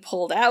getting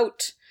pulled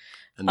out.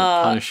 And the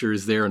Punisher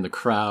is there in the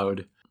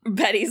crowd.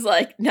 Betty's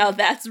like, "Now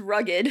that's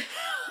rugged."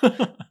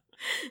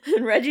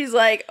 And Reggie's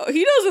like, "Oh,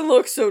 he doesn't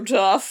look so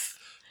tough."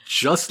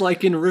 Just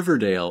like in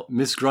Riverdale,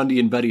 Miss Grundy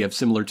and Betty have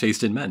similar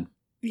taste in men.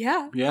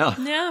 Yeah.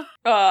 Yeah.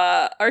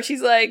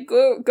 Archie's like,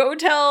 go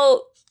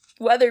tell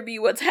Weatherby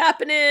what's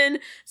happening.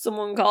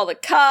 Someone call the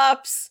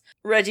cops.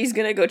 Reggie's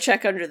gonna go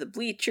check under the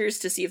bleachers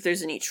to see if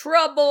there's any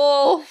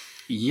trouble.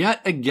 Yet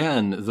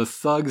again, the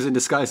thugs in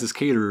disguise as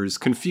caterers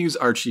confuse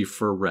Archie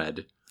for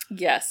Red.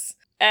 Yes.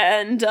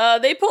 And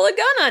they pull a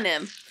gun on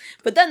him.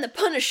 But then the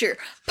Punisher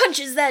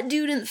punches that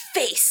dude in the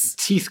face.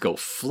 Teeth go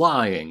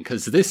flying,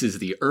 because this is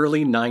the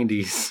early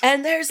 90s.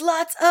 And there's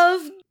lots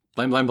of...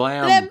 Blam, blam,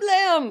 blam. Blam,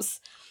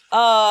 blams.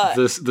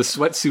 The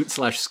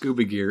sweatsuit /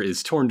 scuba gear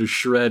is torn to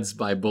shreds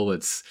by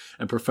bullets,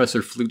 and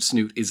Professor Flute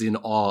Snoot is in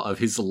awe of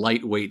his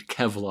lightweight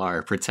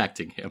Kevlar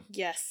protecting him.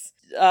 Yes.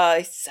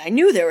 I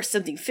knew there was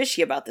something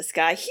fishy about this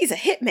guy. He's a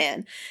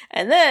hitman.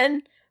 And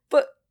then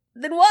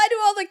why do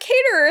all the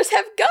caterers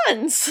have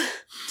guns?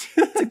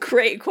 That's a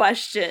great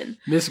question.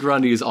 Miss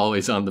Grundy is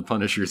always on the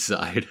Punisher's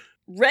side.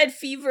 Red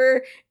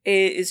Fever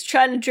is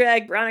trying to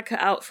drag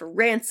Veronica out for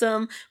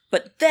ransom,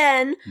 but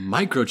then...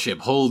 Microchip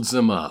holds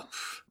him up.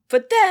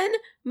 But then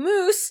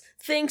Moose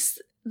thinks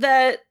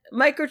that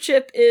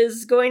Microchip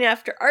is going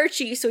after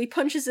Archie, so he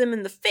punches him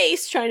in the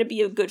face, trying to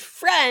be a good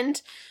friend.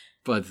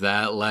 But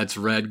that lets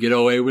Red get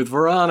away with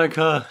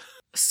Veronica.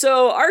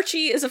 So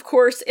Archie is, of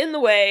course, in the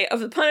way of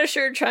the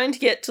Punisher trying to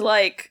get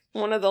to,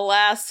 one of the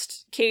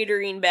last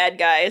catering bad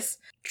guys.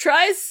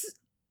 Tries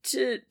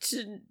to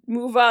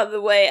move out of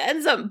the way,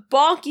 ends up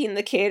bonking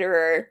the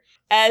caterer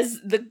as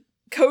the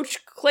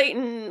Coach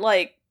Clayton,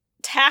 like,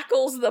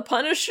 tackles the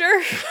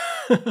Punisher.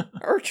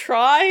 Or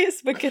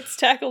tries, but gets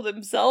tackled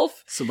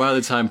himself. So by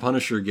the time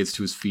Punisher gets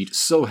to his feet,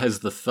 so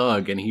has the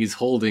Thug, and he's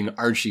holding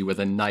Archie with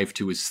a knife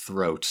to his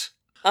throat.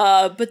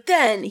 But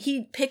then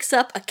he picks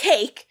up a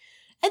cake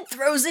and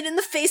throws it in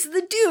the face of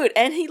the dude,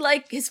 and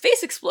his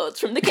face explodes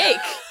from the cake.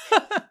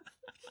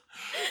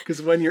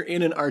 Because when you're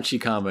in an Archie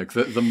comic,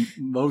 the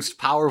most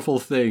powerful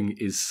thing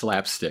is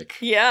slapstick.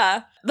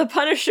 Yeah. The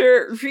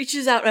Punisher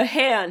reaches out a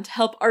hand to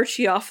help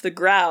Archie off the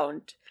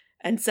ground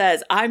and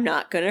says, "I'm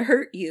not gonna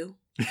hurt you."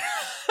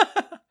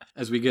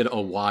 As we get a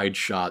wide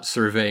shot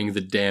surveying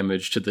the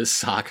damage to this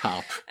sock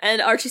hop.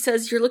 And Archie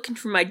says, "You're looking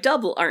for my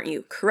double, aren't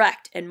you?"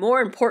 "Correct. And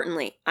more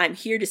importantly, I'm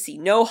here to see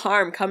no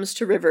harm comes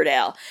to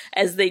Riverdale."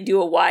 As they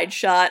do a wide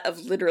shot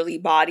of literally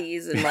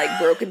bodies and like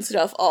broken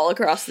stuff all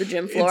across the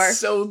gym floor. It's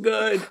so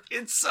good.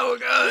 It's so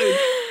good.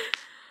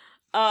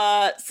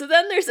 So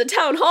then there's a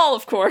town hall,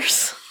 of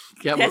course.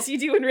 Yeah, as you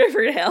do in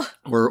Riverdale.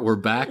 We're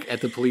back at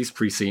the police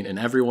precinct, and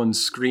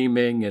everyone's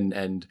screaming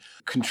and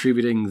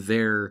contributing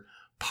their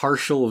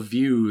partial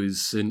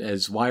views, and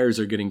as wires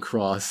are getting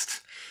crossed.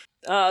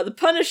 The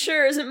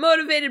Punisher isn't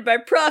motivated by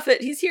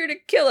profit. He's here to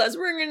kill us.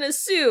 We're gonna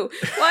sue.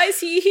 Why is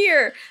he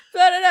here?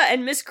 Da-da-da.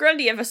 And Miss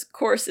Grundy, of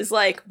course, is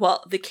like,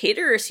 well, the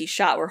caterers he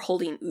shot were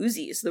holding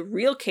Uzis. The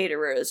real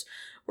caterers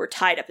were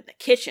tied up in the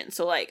kitchen.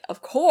 So, like,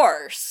 of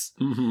course,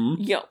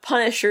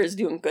 Punisher is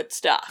doing good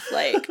stuff.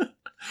 Like...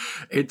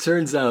 It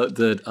turns out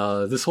that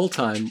this whole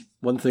time,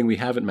 one thing we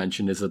haven't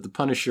mentioned is that the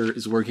Punisher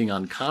is working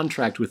on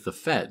contract with the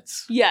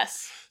feds.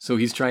 Yes. So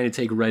he's trying to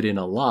take Red in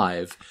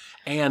alive,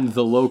 and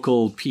the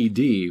local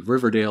PD,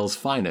 Riverdale's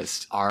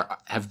finest,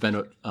 have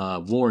been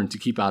warned to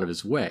keep out of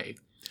his way.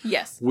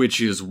 Yes.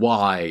 Which is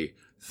why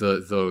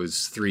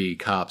those three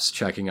cops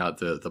checking out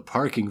the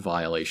parking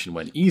violation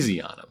went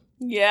easy on him.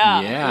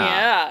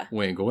 Yeah.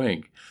 Wink,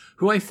 wink.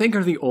 Who I think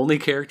are the only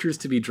characters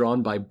to be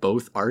drawn by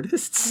both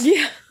artists.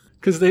 Yeah.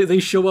 Because they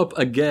show up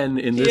again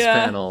in this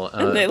panel.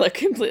 And they look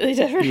completely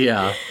different.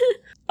 Yeah.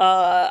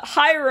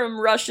 Hiram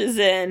rushes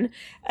in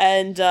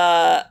and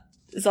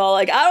is all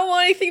like, "I don't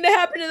want anything to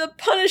happen to the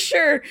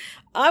Punisher.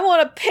 I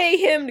want to pay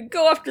him to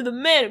go after the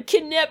man who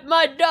kidnapped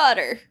my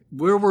daughter."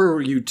 Where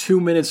were you 2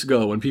 minutes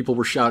ago when people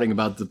were shouting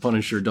about the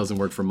Punisher doesn't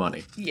work for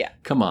money? Yeah.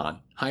 Come on.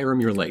 Hiram,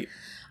 you're late.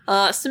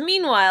 So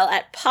meanwhile,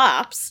 at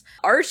Pops,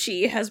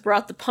 Archie has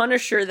brought the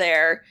Punisher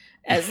there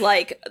as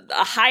like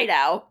a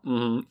hideout.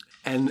 Mm-hmm.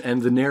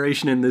 And the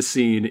narration in this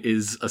scene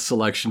is a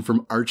selection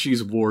from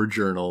Archie's War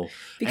Journal,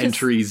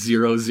 entry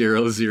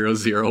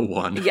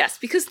 00001. Yes,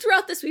 because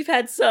throughout this we've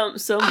had some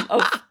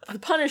of the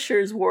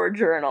Punisher's War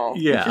Journal.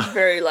 Yeah. Which is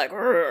very like,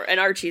 and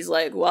Archie's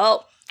like,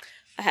 "Well,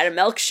 I had a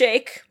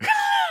milkshake,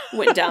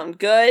 went down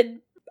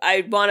good.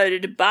 I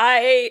wanted to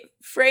buy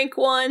Frank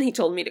one. He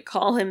told me to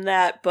call him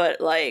that,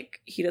 but like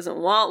he doesn't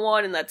want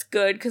one, and that's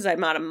good because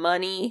I'm out of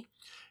money."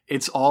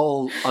 It's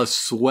all a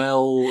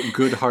swell,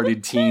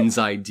 good-hearted teen's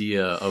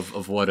idea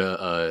of what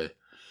a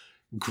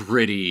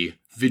gritty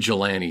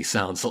vigilante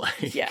sounds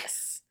like.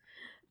 Yes.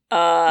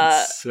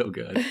 It's so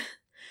good.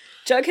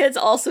 Jughead's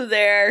also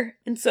there,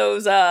 and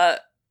so's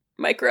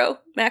Microchip.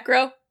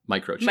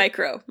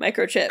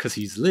 Microchip. Because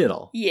he's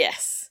little.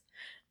 Yes.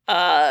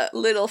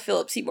 Little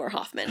Philip Seymour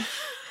Hoffman.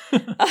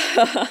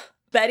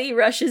 Betty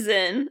rushes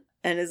in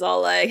and is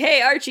all like, "Hey,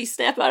 Archie,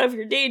 snap out of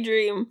your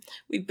daydream.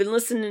 We've been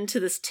listening to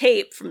this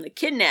tape from the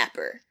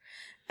kidnapper."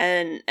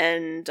 And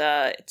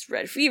it's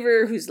Red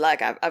Fever, who's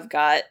like, I've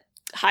got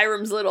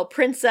Hiram's little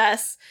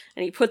princess.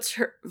 And he puts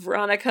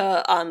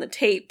Veronica on the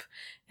tape.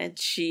 And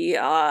she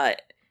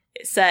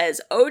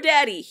says, "Oh,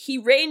 Daddy, he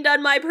rained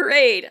on my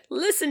parade.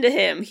 Listen to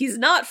him. He's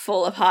not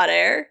full of hot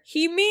air.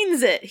 He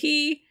means it.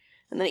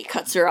 And then he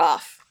cuts her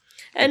off.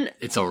 And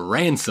it's a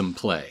ransom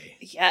play.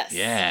 Yes.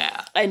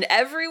 Yeah. And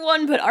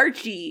everyone but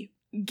Archie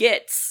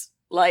gets,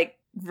 like,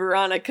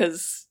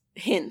 Veronica's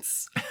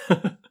hints.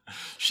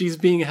 She's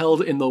being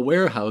held in the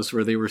warehouse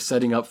where they were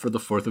setting up for the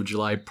 4th of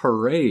July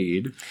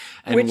parade,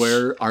 and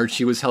where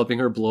Archie was helping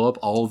her blow up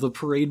all the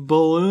parade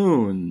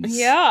balloons.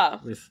 Yeah.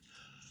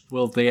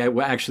 They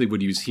actually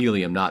would use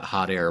helium, not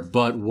hot air,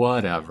 but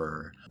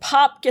whatever.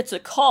 Pop gets a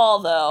call,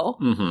 though,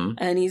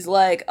 and he's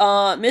like,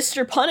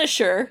 "Mr.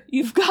 Punisher,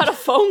 you've got a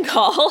phone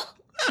call."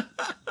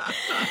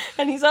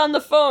 And he's on the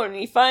phone, and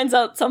he finds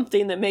out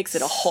something that makes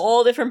it a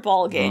whole different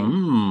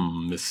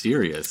ballgame.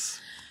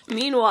 Mysterious.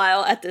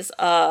 Meanwhile, at this,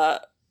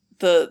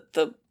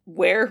 the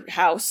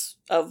warehouse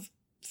of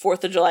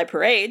 4th of July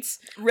parades,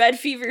 Red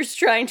Fever's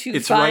trying to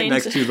It's find... right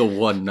next to the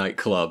one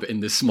nightclub in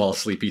this small,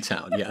 sleepy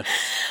town, yes.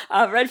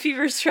 Red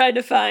Fever's trying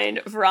to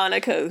find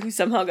Veronica, who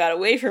somehow got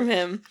away from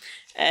him,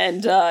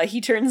 and he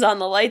turns on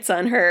the lights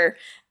on her,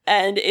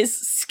 and is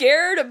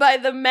scared by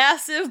the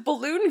massive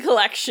balloon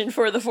collection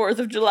for the 4th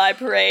of July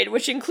parade,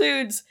 which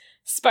includes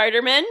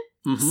Spider-Man,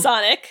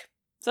 Sonic.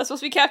 Is that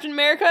supposed to be Captain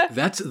America?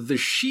 That's the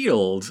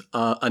Shield,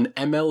 an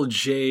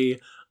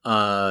MLJ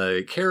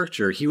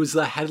character. He was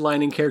the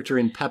headlining character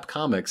in Pep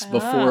Comics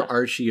before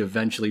Archie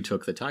eventually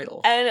took the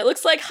title. And it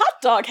looks like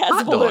Hot Dog has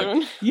a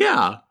balloon.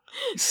 Yeah.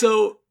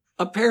 So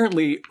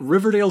Apparently,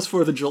 Riverdale's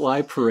 4th of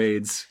July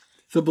parades,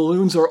 the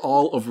balloons are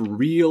all of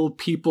real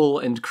people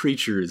and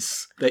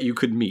creatures that you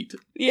could meet.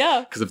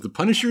 Yeah. Because if the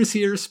Punisher's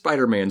here,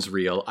 Spider-Man's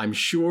real. I'm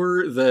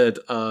sure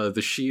that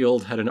the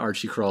Shield had an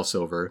Archie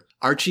crossover.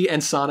 Archie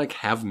and Sonic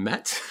have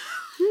met.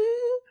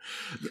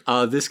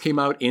 This came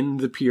out in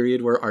the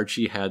period where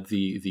Archie had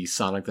the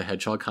Sonic the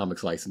Hedgehog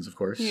comics license, of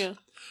course. Yeah.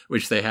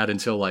 Which they had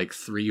until like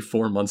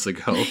 3-4 months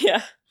ago.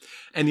 Yeah.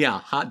 And yeah,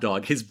 Hot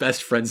Dog, his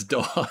best friend's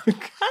dog. Hot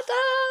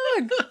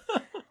Dog!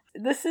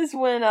 This is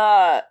when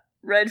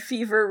Red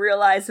Fever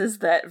realizes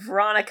that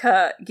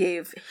Veronica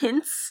gave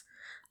hints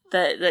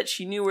that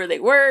she knew where they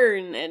were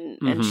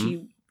and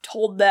she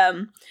told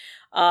them.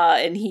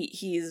 And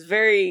he's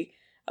very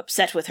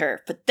upset with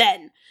her. But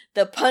then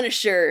the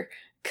Punisher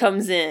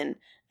comes in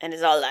and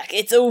is all like,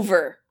 it's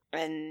over.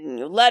 And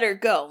you let her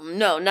go.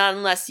 No, not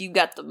unless you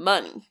got the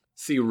money.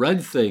 See,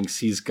 Red thinks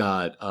he's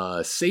got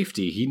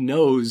safety. He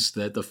knows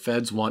that the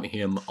feds want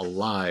him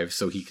alive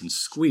so he can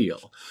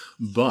squeal.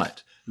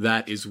 But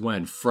that is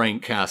when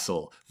Frank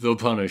Castle, the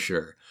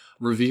Punisher,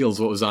 reveals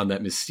what was on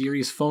that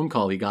mysterious phone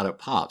call he got at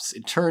Pop's.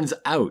 It turns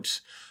out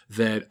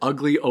that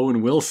ugly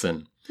Owen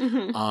Wilson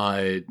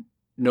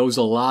knows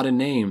a lot of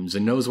names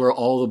and knows where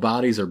all the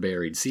bodies are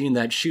buried. Seeing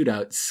that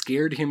shootout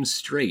scared him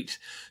straight.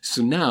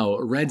 So now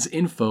Red's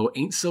info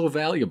ain't so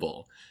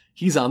valuable.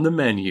 He's on the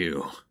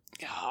menu.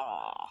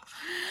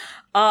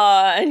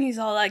 And he's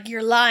all like,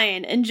 you're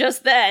lying. And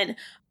just then,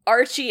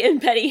 Archie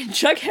and Betty and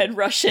Jughead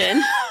rush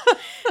in.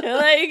 They're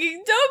like,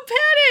 don't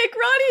panic,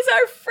 Ronnie's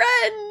our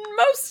friend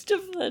most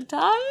of the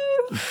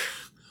time.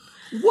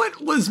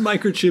 What was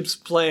Microchip's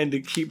plan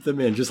to keep them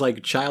in? Just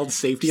like child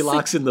safety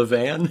locks in the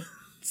van?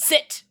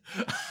 Sit.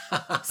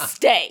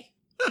 Stay.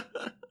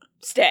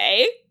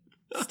 Stay.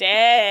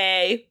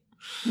 Stay.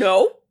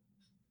 No.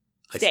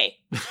 Stay.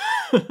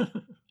 Do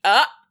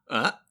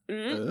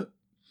you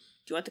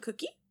want the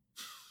cookie?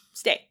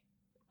 Stay.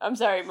 I'm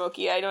sorry,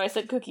 Moki. I know I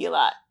said cookie a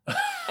lot.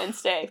 And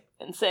stay.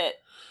 And sit.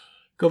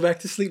 Go back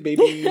to sleep,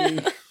 baby.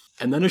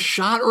 And then a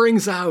shot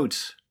rings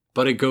out.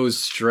 But it goes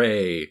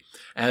stray.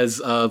 As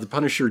the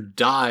Punisher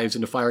dives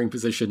into firing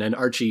position and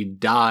Archie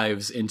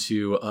dives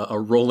into a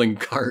rolling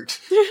cart.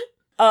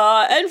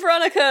 And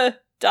Veronica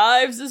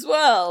dives as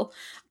well.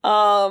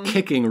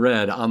 Kicking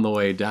Red on the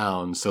way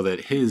down so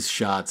that his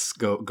shots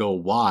go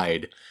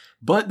wide.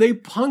 But they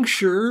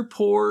puncture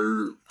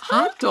poor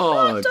Hot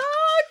Dog.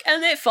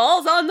 And it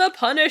falls on the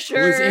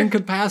Punisher. Who is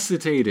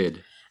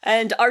incapacitated.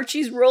 And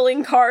Archie's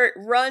rolling cart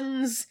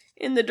runs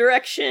in the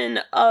direction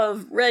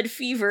of Red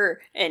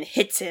Fever and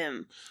hits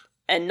him.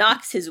 And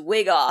knocks his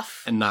wig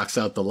off. And knocks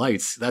out the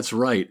lights. That's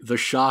right. The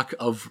shock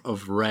of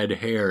red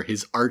hair,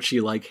 his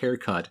Archie-like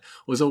haircut,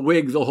 was a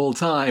wig the whole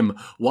time.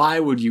 Why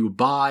would you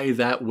buy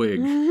that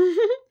wig?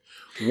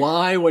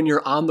 Why, when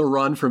you're on the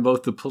run from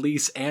both the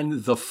police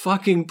and the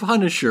fucking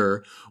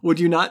Punisher, would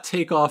you not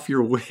take off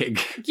your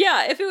wig?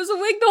 Yeah, if it was a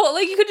wig,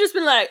 you could just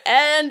been like,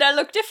 and I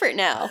look different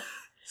now.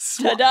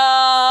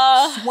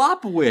 Ta-da!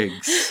 Swap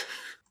wigs.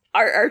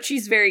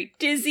 Archie's very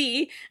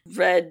dizzy.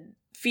 Red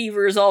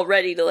Fever's all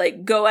ready to,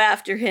 go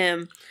after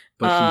him.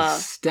 But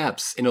he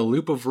steps in a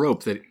loop of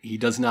rope that he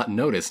does not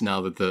notice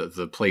now that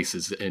the place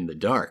is in the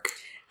dark.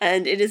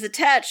 And it is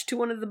attached to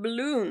one of the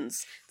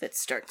balloons that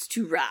starts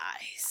to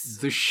rise.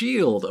 The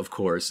Shield, of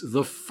course,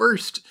 the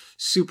first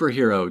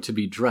superhero to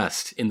be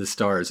dressed in the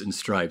Stars and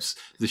Stripes.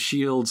 The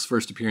Shield's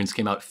first appearance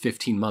came out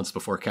 15 months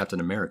before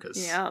Captain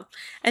America's. Yeah.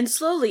 And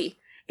slowly,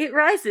 it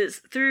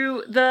rises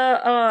through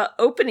the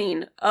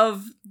opening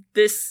of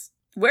this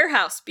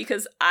warehouse,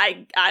 because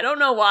I don't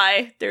know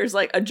why there's,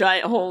 a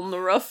giant hole in the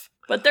roof,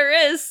 but there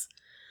is.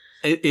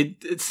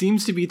 It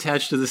seems to be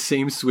attached to the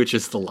same switch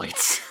as the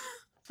lights.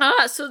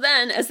 So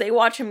then, as they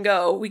watch him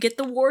go, we get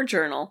the war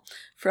journal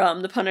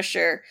from the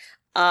Punisher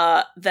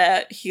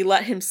that he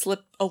let him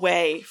slip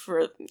away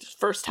for the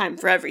first time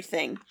for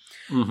everything.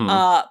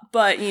 Mm-hmm.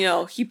 But,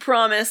 he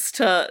promised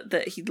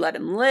that he'd let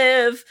him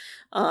live.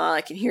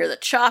 I can hear the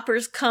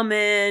choppers come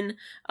in.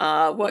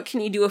 What can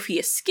he do if he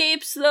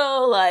escapes,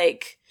 though?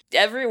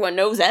 Everyone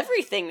knows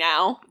everything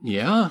now.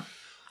 Yeah.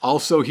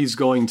 Also, he's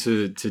going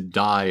to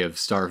die of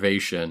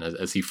starvation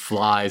as he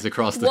flies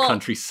across the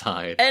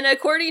countryside. And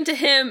according to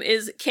him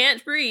is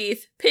can't breathe,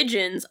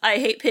 pigeons, I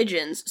hate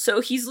pigeons. So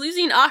he's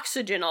losing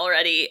oxygen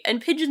already, and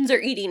pigeons are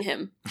eating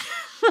him.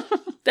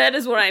 That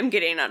is what I'm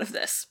getting out of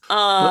this.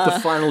 But the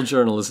final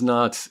journal is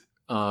not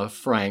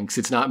Frank's,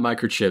 it's not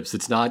Microchip's,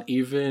 it's not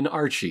even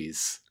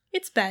Archie's.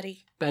 It's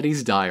Betty.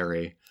 Betty's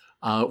diary,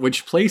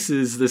 which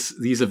places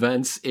these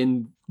events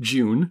in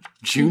June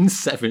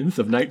 7th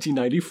of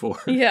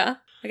 1994. Yeah.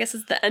 I guess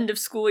it's the end of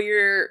school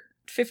year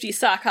 50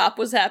 sock hop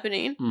was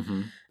happening.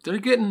 Mm-hmm. They're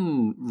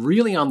getting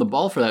really on the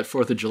ball for that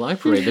 4th of July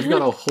parade. They've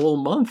got a whole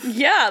month.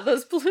 Yeah,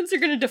 those balloons are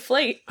going to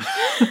deflate.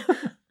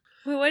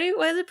 Wait, why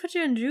does it put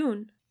you in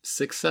June?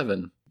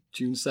 6/7,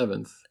 June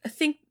 7th. I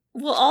think,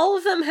 all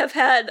of them have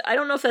had, I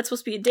don't know if that's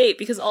supposed to be a date,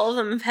 because all of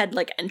them have had,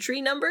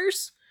 entry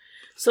numbers.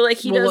 So,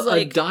 he does,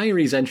 a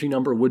diary's entry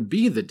number would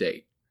be the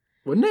date,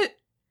 wouldn't it?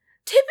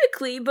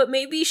 typically, but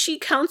maybe she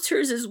counts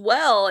hers as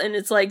well, and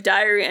it's like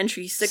diary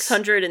entry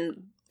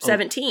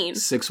 617.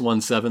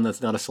 617,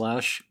 that's not a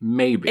slash?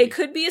 Maybe. It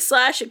could be a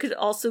slash, it could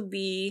also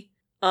be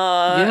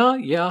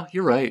yeah,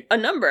 you're right. a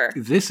number.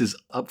 This is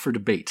up for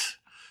debate.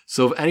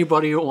 So if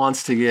anybody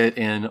wants to get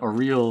in a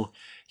real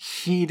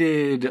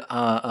heated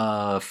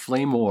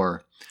flame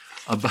war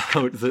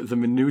about the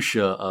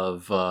minutia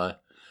of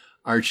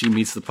Archie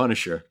meets the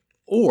Punisher,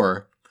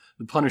 or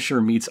The Punisher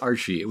meets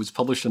Archie, it was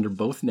published under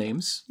both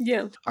names.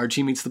 Yeah.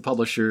 Archie meets the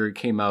Publisher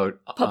came out...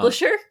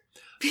 Publisher?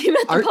 He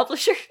met the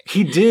publisher?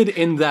 He did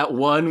in that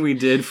one we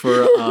did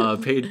for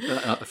Digest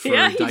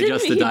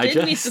the Digest. He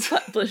did meet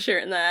the publisher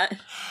in that.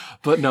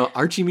 But no,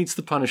 Archie Meets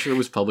the Punisher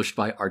was published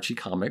by Archie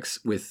Comics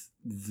with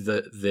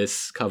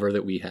this cover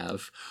that we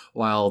have,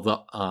 while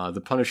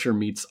the Punisher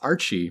Meets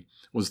Archie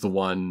was the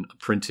one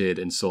printed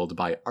and sold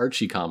by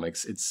Archie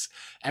Comics. It's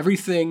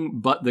everything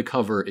but the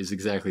cover is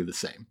exactly the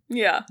same.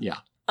 Yeah. Yeah.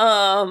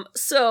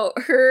 So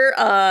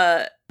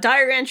her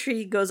diary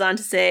entry goes on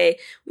to say,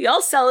 "We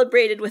all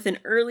celebrated with an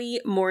early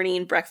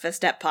morning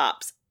breakfast at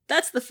Pop's.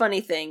 That's the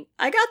funny thing.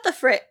 I got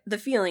the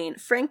feeling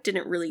Frank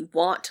didn't really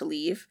want to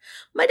leave.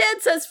 My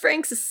dad says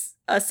Frank's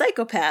a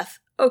psychopath.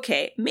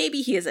 Okay,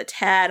 maybe he is a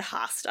tad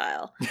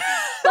hostile.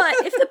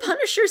 But if the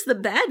Punisher's the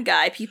bad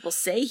guy people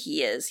say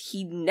he is,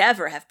 he'd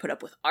never have put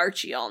up with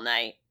Archie all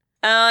night."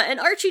 And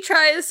Archie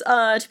tries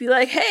to be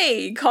like,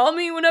 "Hey, call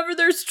me whenever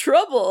there's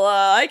trouble.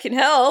 I can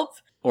help."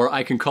 Or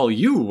I can call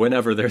you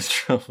whenever there's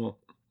trouble.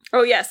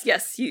 Oh yes.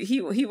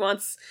 He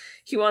wants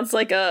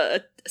like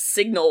a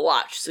signal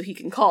watch so he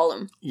can call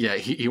him. Yeah,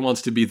 he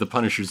wants to be the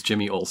Punisher's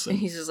Jimmy Olsen. And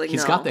he's just like,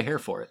 he's no. got the hair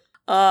for it.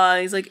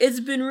 He's like, "It's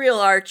been real,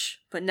 Arch,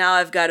 but now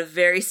I've got a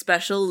very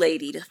special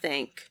lady to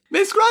thank.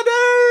 Miss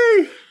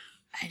Grundy!"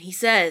 And he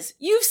says,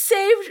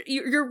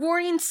 your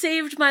warning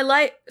saved my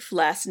life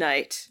last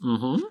night.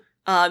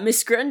 Mm-hmm.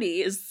 Miss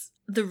Grundy is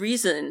the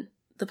reason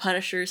the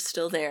Punisher's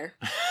still there."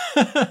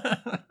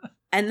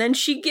 And then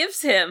she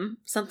gives him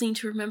something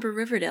to remember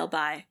Riverdale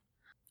by.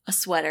 A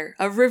sweater.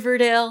 A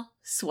Riverdale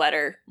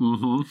sweater.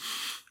 Mm-hmm.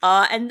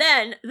 And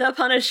then the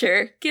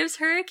Punisher gives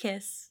her a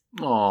kiss.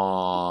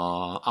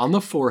 Aww. On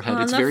the forehead.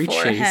 It's very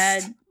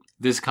chaste.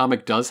 This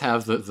comic does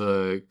have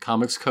the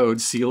Comics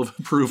Code seal of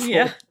approval.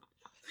 Yeah.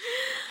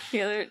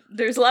 Yeah,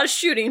 there's a lot of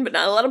shooting, but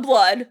not a lot of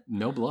blood.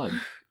 No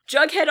blood.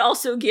 Jughead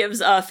also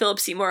gives Philip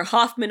Seymour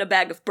Hoffman a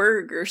bag of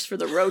burgers for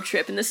the road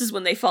trip, and this is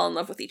when they fall in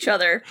love with each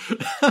other.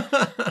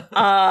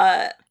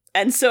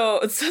 And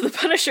so the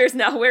Punisher is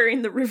now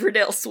wearing the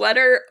Riverdale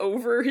sweater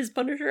over his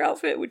Punisher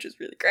outfit, which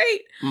is really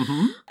great.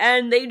 Mm-hmm.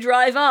 And they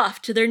drive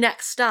off to their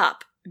next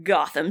stop,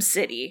 Gotham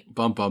City.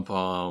 Bum, bum,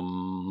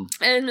 bum.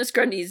 And Miss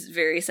Grundy's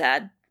very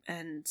sad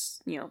and,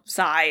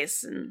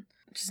 sighs, and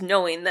just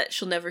knowing that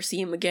she'll never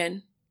see him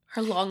again.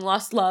 Her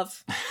long-lost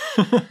love.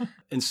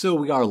 And so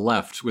we are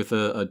left with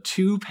a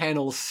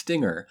 2-panel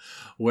stinger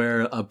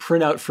where a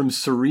printout from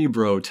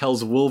Cerebro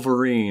tells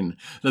Wolverine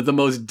that the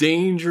most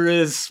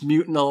dangerous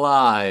mutant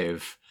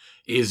alive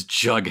is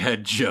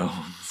Jughead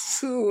Jones.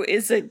 Who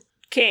is a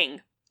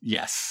king.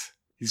 Yes.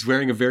 He's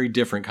wearing a very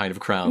different kind of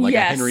crown, like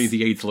a Henry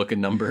VIII looking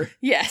number.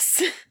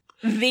 Yes.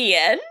 The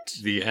end?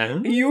 The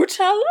end? You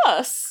tell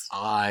us.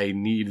 I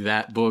need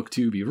that book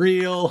to be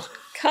real.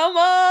 Come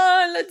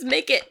on, let's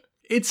make it.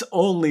 It's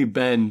only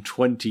been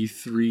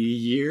 23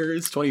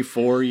 years,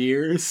 24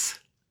 years.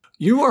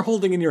 You are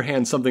holding in your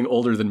hand something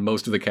older than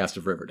most of the cast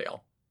of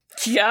Riverdale.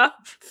 Yeah.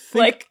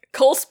 Like,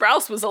 Cole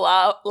Sprouse was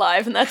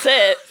alive, and that's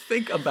it.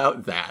 Think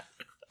about that.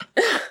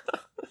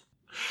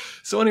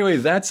 So anyway,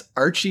 that's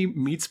Archie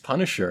Meets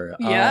Punisher.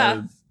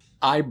 Yeah.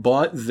 I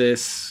bought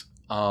this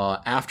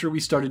after we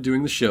started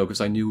doing the show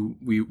because I knew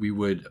we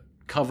would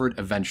cover it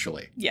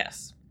eventually.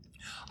 Yes.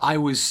 I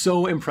was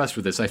so impressed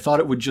with this. I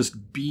thought it would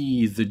just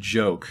be the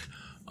joke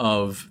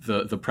of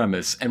the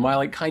premise. And while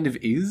it kind of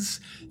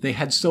is, they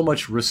had so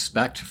much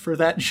respect for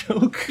that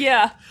joke.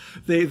 Yeah.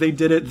 They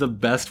did it the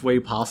best way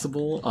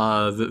possible.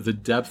 The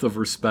depth of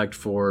respect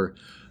for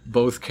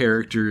both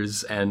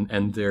characters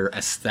and their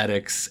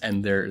aesthetics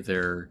and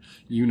their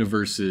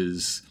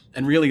universes,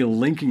 and really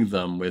linking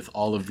them with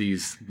all of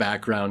these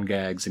background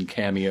gags and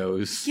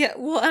cameos. Yeah,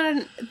 well,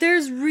 and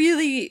there's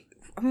really...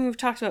 we've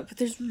talked about it, but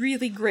there's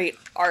really great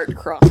art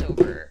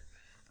crossover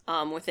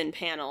within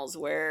panels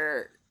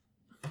where,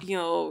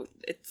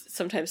 it's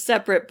sometimes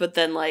separate, but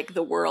then,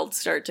 the worlds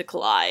start to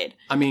collide.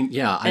 I mean,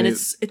 yeah. And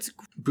it's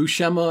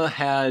Buscema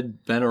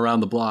had been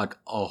around the block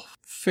a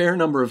fair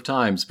number of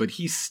times, but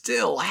he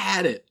still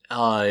had it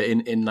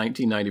in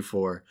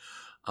 1994.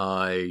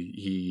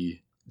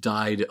 He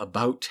died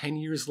about 10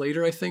 years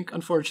later, I think,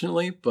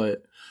 unfortunately.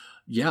 But,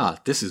 yeah,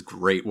 this is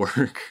great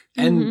work.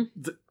 And...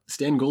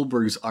 Stan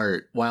Goldberg's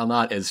art, while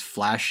not as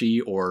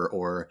flashy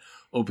or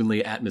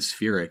openly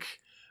atmospheric,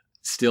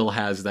 still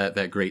has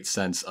that great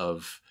sense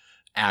of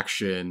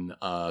action,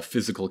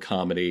 physical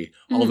comedy,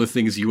 all the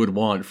things you would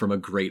want from a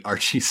great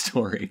Archie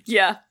story.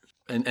 Yeah.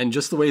 And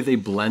just the way they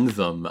blend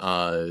them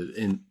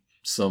in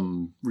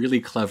some really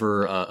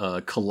clever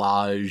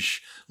collage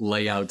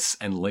layouts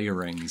and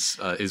layerings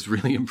is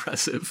really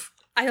impressive.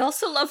 I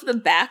also love the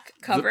back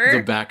cover.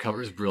 The back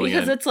cover is brilliant.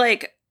 Because it's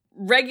like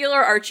regular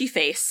Archie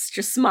face,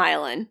 just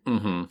smiling,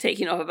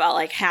 taking up about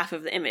like half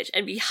of the image.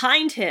 And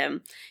behind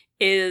him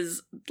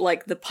is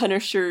like the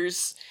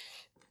Punisher's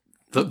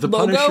The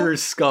logo?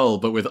 Punisher's skull,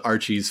 but with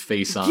Archie's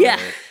face on it.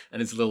 And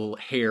his little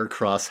hair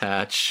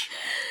crosshatch.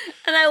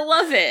 And I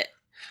love it.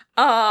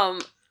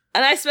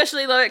 And I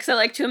especially love it because I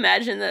like to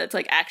imagine that it's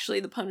like actually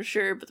the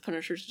Punisher, but the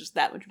Punisher's just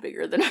that much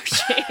bigger than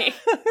Archie.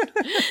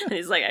 And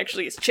he's like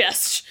actually his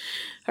chest.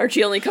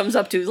 Archie only comes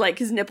up to like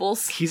his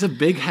nipples. He's a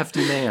big,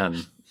 hefty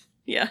man.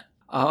 Yeah.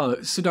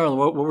 So, darling,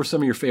 what were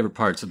some of your favorite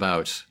parts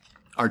about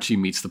Archie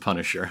meets the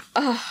Punisher?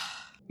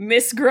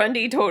 Miss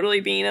Grundy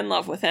totally being in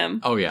love with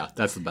him. Oh, yeah,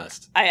 that's the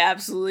best. I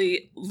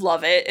absolutely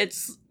love it.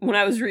 It's, when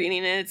I was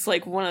reading it, it's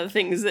like one of the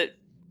things that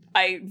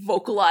I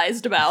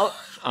vocalized about.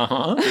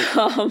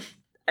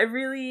 I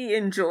really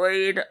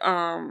enjoyed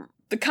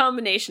the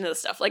combination of the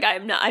stuff. Like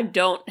I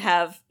don't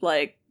have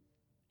like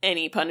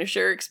any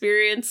Punisher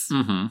experience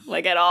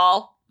like at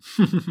all.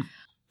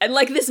 And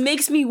like this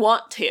makes me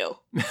want to.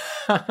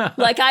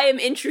 Like I am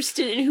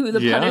interested in who the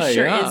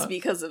Punisher is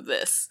because of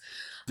this.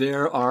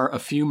 There are a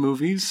few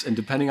movies, and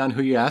depending on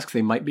who you ask,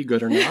 they might be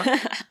good or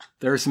not.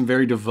 There are some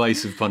very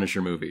divisive Punisher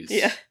movies.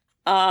 Yeah.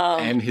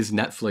 And his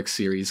Netflix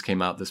series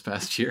came out this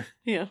past year.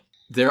 Yeah.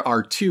 There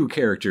are two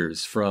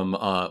characters from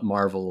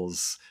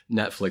Marvel's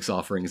Netflix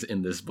offerings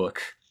in this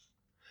book.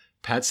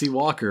 Patsy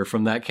Walker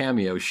from that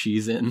cameo,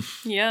 she's in.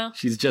 Yeah.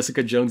 She's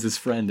Jessica Jones's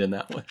friend in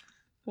that one.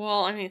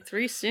 Well, I mean,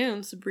 3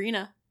 soon,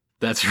 Sabrina.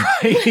 That's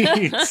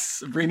right.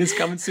 Sabrina's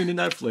coming soon to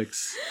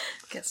Netflix.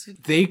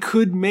 They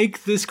could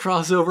make this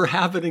crossover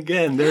happen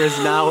again. There is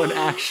now an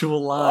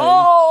actual line.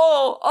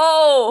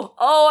 Oh,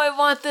 I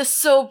want this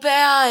so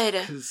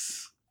bad.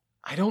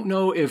 I don't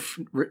know if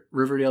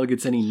Riverdale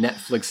gets any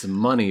Netflix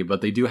money, but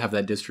they do have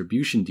that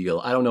distribution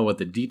deal. I don't know what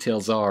the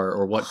details are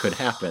or what could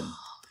happen.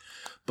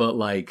 But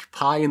like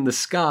Pie in the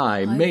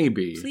Sky,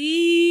 maybe.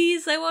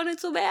 Please, I want it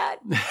so bad.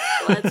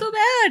 I want it so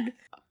bad.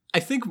 I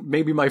think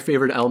maybe my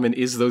favorite element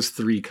is those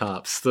 3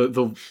 cops.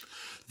 The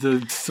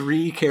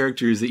 3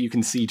 characters that you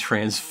can see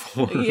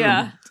transform.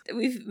 Yeah.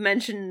 We've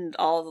mentioned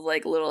all the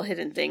like little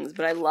hidden things,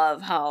 but I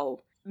love how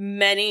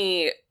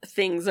many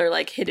things are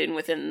like hidden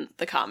within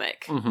the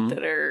comic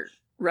that are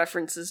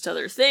references to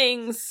other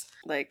things,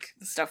 like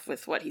the stuff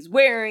with what he's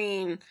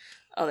wearing,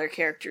 other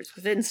characters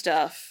within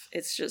stuff.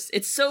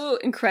 It's so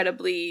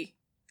incredibly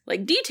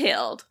like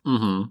detailed.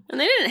 And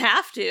they didn't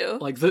have to.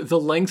 Like the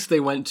lengths they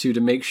went to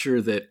make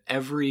sure that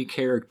every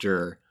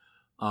character,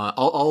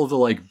 all of the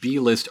like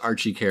B-list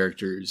Archie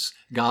characters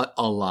got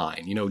a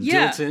line. You know,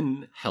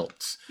 Dilton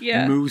helped.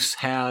 Yeah. Moose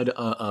had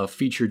a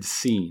featured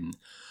scene.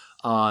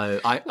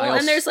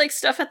 And there's like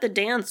stuff at the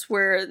dance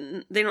where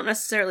they don't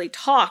necessarily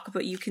talk,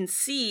 but you can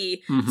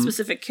see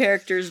specific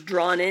characters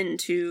drawn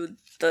into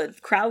the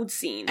crowd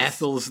scenes.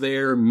 Ethel's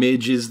there,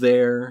 Midge is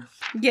there.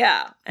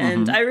 Yeah,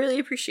 and I really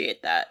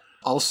appreciate that.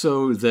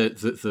 Also,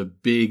 the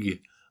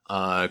big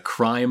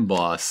crime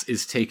boss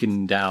is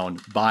taken down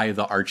by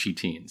the Archie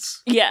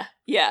teens. Yeah.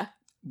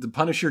 The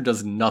Punisher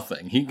does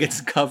nothing. He gets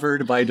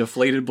covered by a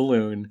deflated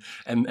balloon,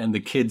 and the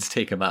kids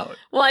take him out.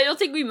 Well, I don't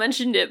think we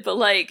mentioned it, but,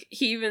 like,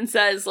 he even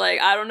says,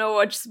 like, I don't know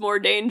what's more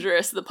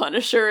dangerous, the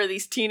Punisher or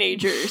these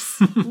teenagers,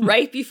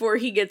 right before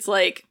he gets,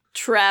 like,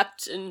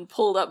 trapped and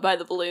pulled up by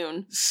the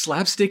balloon.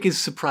 Slapstick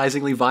is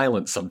surprisingly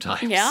violent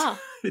sometimes. Yeah.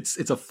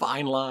 It's a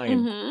fine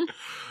line.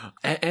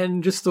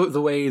 And just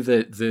the way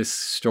that this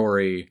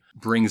story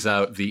brings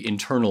out the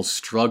internal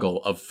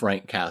struggle of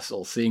Frank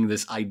Castle, seeing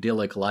this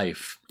idyllic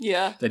life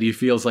that he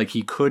feels like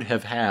he could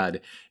have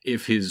had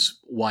if his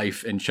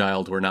wife and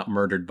child were not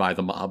murdered by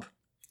the mob.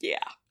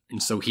 Yeah.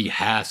 And so he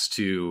has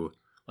to,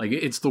 like,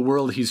 it's the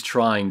world he's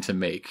trying to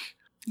make.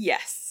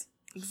 Yes,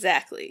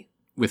 exactly.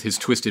 With his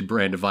twisted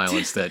brand of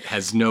violence that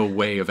has no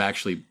way of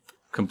actually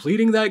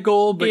completing that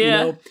goal, but you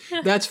know,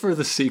 that's for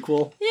the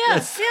sequel. Yeah,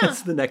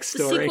 that's the next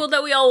story. The sequel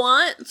that we all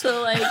want,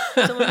 so like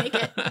someone make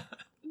it.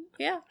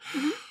 Yeah.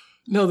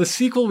 No, the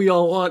sequel we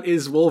all want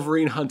is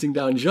Wolverine hunting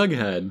down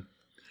Jughead,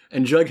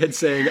 and Jughead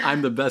saying,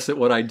 "I'm the best at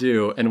what I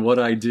do, and what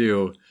I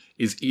do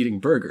is eating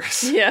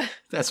burgers." Yeah,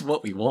 that's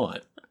what we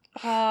want.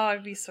 Oh,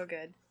 it'd be so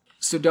good.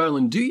 So,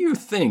 darling, do you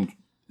think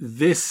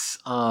this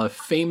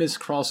famous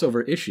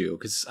crossover issue,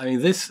 because I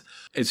mean, this,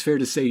 it's fair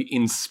to say,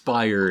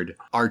 inspired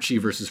Archie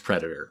versus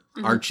Predator.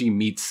 Archie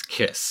meets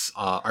Kiss.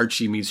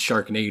 Archie meets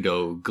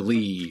Sharknado,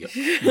 Glee,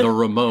 the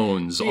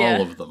Ramones,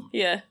 all of them.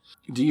 Yeah.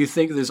 Do you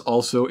think this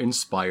also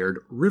inspired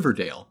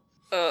Riverdale?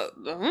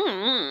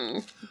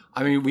 I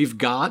mean, we've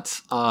got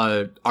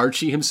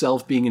Archie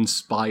himself being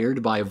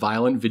inspired by a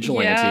violent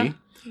vigilante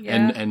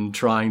and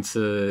trying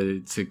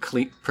to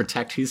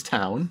protect his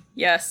town.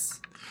 Yes,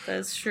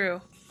 that's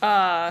true.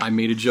 I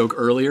made a joke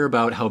earlier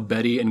about how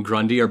Betty and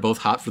Grundy are both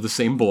hot for the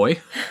same boy.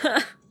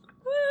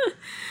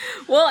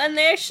 Well, and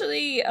they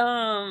actually,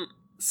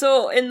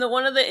 so in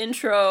one of the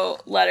intro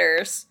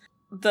letters,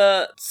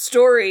 the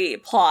story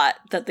plot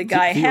that the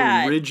guy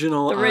had, the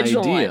original idea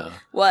one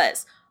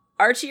was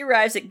Archie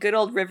arrives at good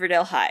old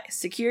Riverdale High.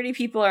 Security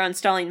people are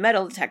installing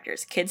metal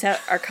detectors. Kids are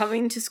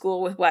coming to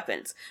school with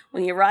weapons.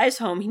 When he arrives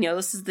home, he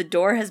notices the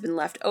door has been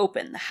left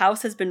open. The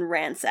house has been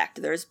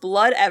ransacked. There's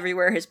blood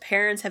everywhere. His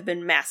parents have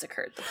been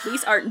massacred. The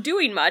police aren't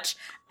doing much.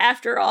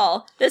 After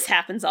all, this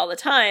happens all the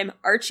time.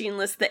 Archie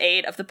enlists the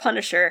aid of the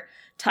Punisher.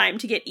 Time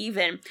to get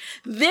even.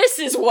 This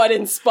is what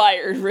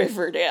inspired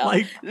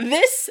Riverdale.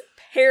 This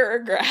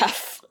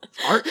paragraph.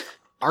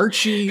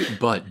 Archie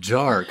but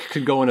dark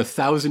could go in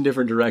 1,000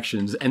 different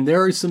directions, and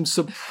there are some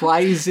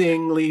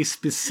surprisingly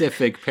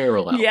specific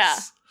parallels. Yeah.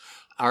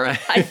 All right.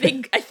 I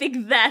think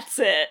that's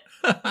it.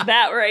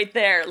 That right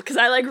there. Because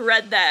I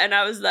read that and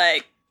I was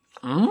like,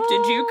 Did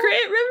you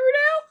create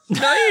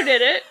Riverdale? No, you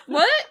didn't.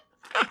 What?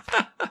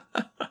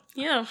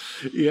 Yeah.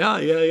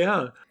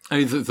 Yeah. I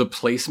mean, the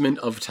placement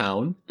of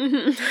town.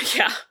 Mm-hmm.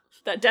 Yeah,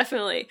 that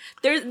definitely.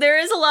 There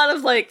is a lot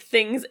of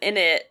things in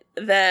it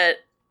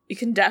that you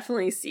can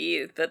definitely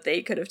see that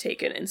they could have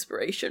taken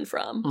inspiration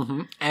from.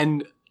 Mm-hmm.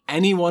 And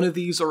any one of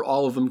these or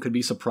all of them could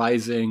be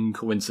surprising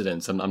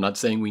coincidence. I'm not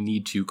saying we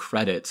need to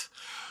credit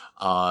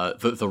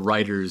the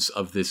writers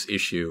of this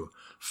issue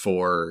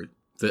for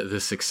the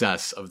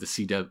success of the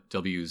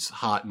CW's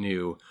hot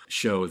new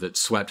show that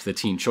swept the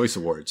Teen Choice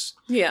Awards.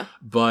 Yeah.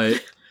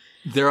 But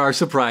there are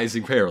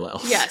surprising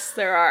parallels. Yes,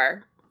 there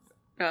are.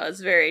 No, it's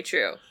very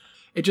true.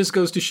 It just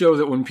goes to show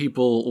that when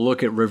people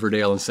look at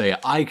Riverdale and say,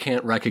 I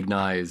can't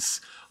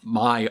recognize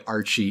my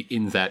Archie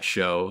in that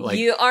show.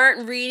 You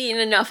aren't reading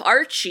enough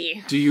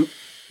Archie.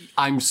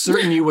 I'm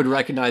certain you would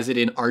recognize it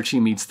in Archie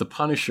Meets the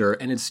Punisher,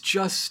 and it's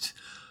just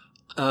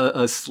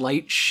a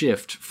slight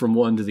shift from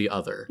one to the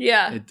other.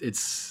 Yeah.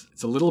 It's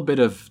a little bit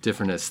of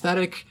different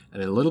aesthetic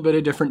and a little bit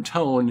of different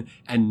tone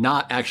and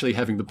not actually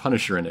having the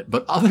Punisher in it.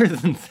 But other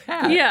than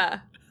that... Yeah.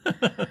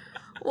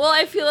 Well,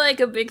 I feel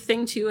like a big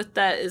thing, too, with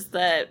that is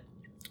that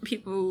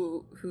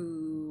people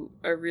who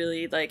are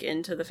really,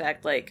 into the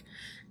fact,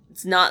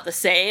 it's not the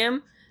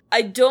same.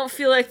 I don't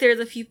feel like they're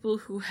the people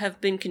who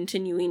have been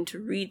continuing to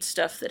read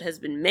stuff that has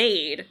been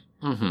made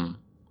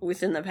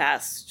within the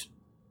past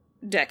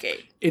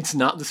decade. It's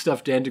not the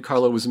stuff Dan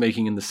DeCarlo was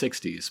making in the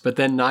 60s, but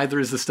then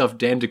neither is the stuff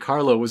Dan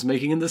DeCarlo was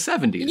making in the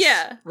 70s.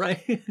 Yeah.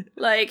 Right?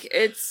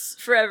 It's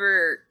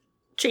forever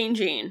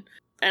changing.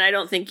 And I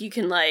don't think you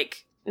can,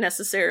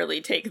 necessarily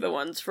take the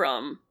ones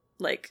from,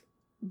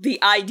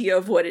 the idea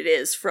of what it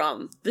is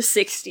from the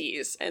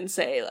 60s and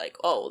say,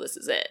 oh, this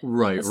is it.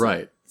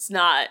 Right. It's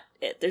not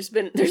it. There's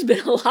been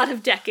a lot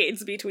of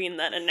decades between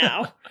then and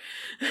now.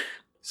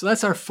 So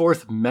that's our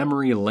 4th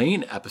Memory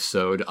Lane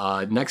episode.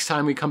 Next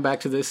time we come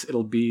back to this,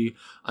 it'll be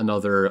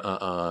another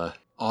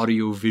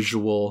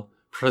audio-visual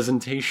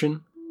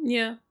presentation.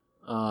 Yeah.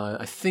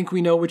 I think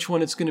we know which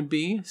one it's going to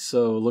be,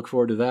 so look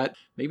forward to that.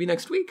 Maybe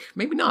next week.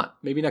 Maybe not.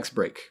 Maybe next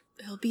break.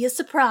 It'll be a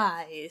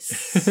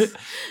surprise.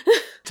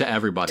 To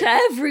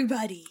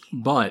everybody.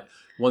 But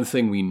one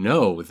thing we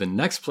know, the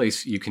next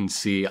place you can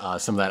see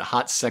some of that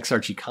hot Sex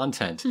Archie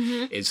content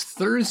is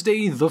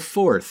Thursday the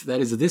 4th. That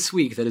is this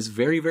week. That is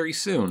very, very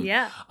soon.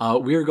 Yeah.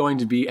 We are going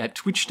to be at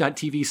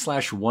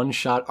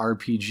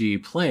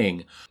twitch.tv/OneShotRPG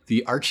playing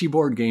the Archie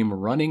board game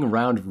Running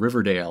Around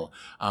Riverdale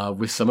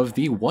with some of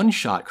the One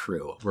Shot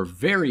crew. We're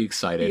very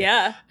excited.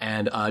 Yeah.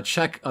 And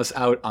check us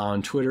out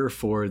on Twitter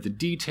for the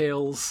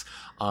details.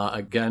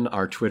 Again,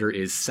 our Twitter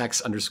is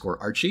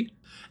sex_Archie.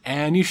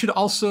 And you should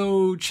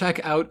also check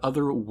out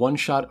other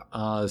one-shot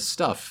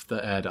stuff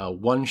at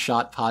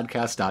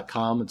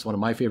oneshotpodcast.com. It's one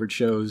of my favorite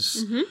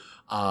shows.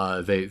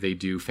 They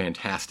do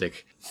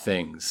fantastic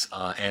things.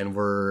 And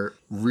we're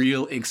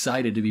real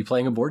excited to be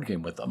playing a board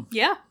game with them.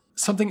 Yeah.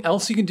 Something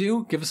else you can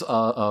do, give us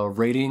a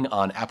rating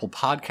on Apple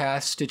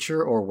Podcasts,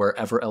 Stitcher, or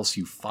wherever else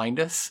you find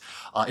us.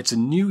 It's a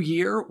new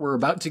year. We're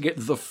about to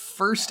get the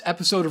first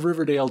episode of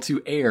Riverdale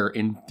to air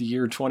in the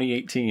year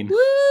 2018. Woo!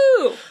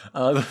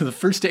 The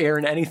first to air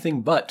in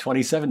anything but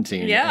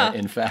 2017,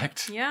 in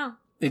fact. Yeah.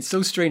 It's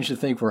so strange to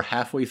think we're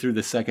halfway through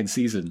the 2nd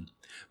season,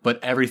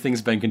 but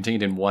everything's been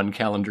contained in one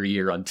calendar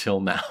year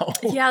until now.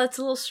 Yeah, that's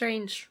a little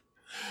strange.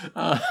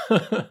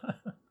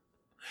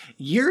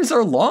 Years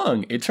are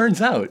long, it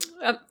turns out.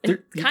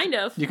 Kind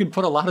of. You can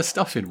put a lot of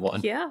stuff in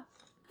one. Yeah.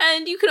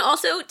 And you can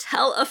also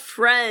tell a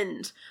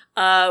friend.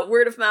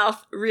 Word of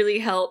mouth really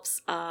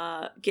helps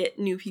get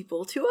new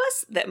people to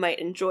us that might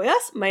enjoy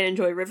us, might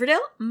enjoy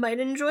Riverdale, might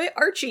enjoy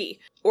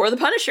Archie, or the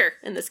Punisher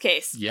in this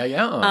case.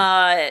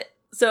 Yeah.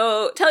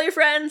 So tell your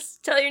friends,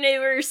 tell your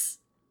neighbors,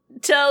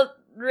 tell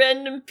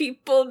random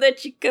people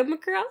that you come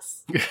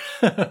across.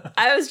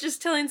 I was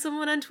just telling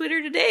someone on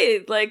Twitter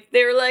today,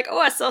 they were like, oh,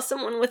 I saw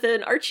someone with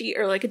an Archie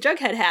or a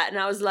Jughead hat, and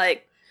I was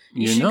like,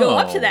 you should go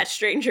up to that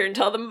stranger and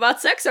tell them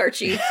about Sex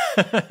Archie.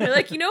 They're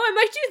like, I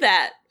might do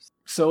that.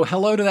 So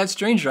hello to that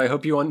stranger. I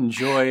hope you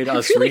enjoyed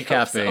us really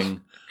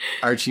recapping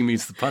Archie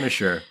Meets the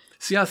Punisher.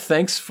 So yeah,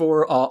 thanks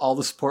for all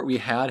the support we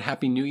had.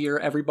 Happy New Year,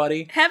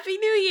 everybody. Happy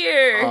New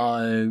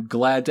Year.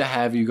 Glad to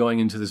have you going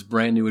into this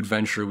brand new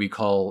adventure we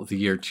call the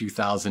year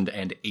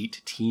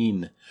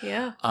 2018.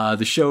 Yeah.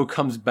 The show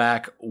comes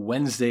back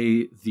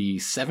Wednesday the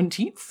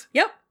 17th.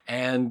 Yep.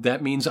 And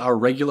that means our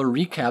regular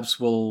recaps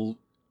will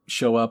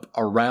show up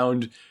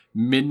around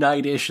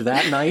midnight-ish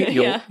that night.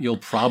 You'll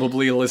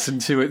probably listen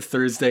to it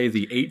Thursday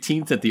the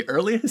 18th at the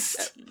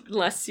earliest.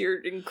 Unless you're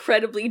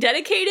incredibly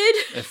dedicated.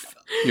 If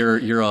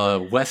you're a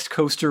West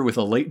Coaster with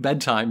a late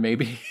bedtime,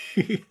 maybe.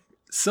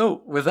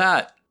 So, with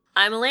that,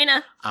 I'm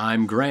Elena.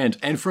 I'm Grant,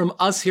 and from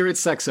us here at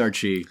Sex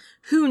Archie,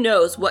 who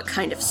knows what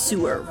kind of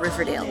sewer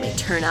Riverdale may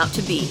turn out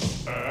to be.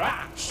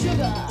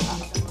 Sugar.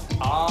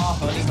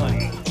 Honey,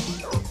 honey.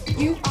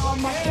 You are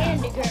my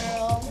candy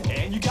girl.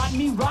 And you got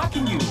me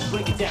rocking you.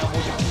 Break it down,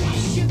 won't you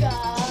please? Sugar.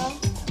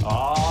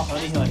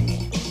 Honey,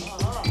 honey.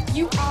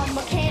 You are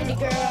my candy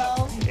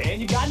girl.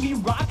 And you got me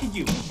rocking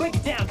you. Break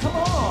it down, come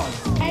on.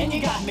 And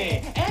you got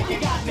me, and you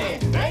got me,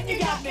 and you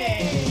got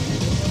me.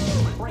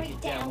 Break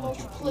it down, won't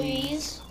you please?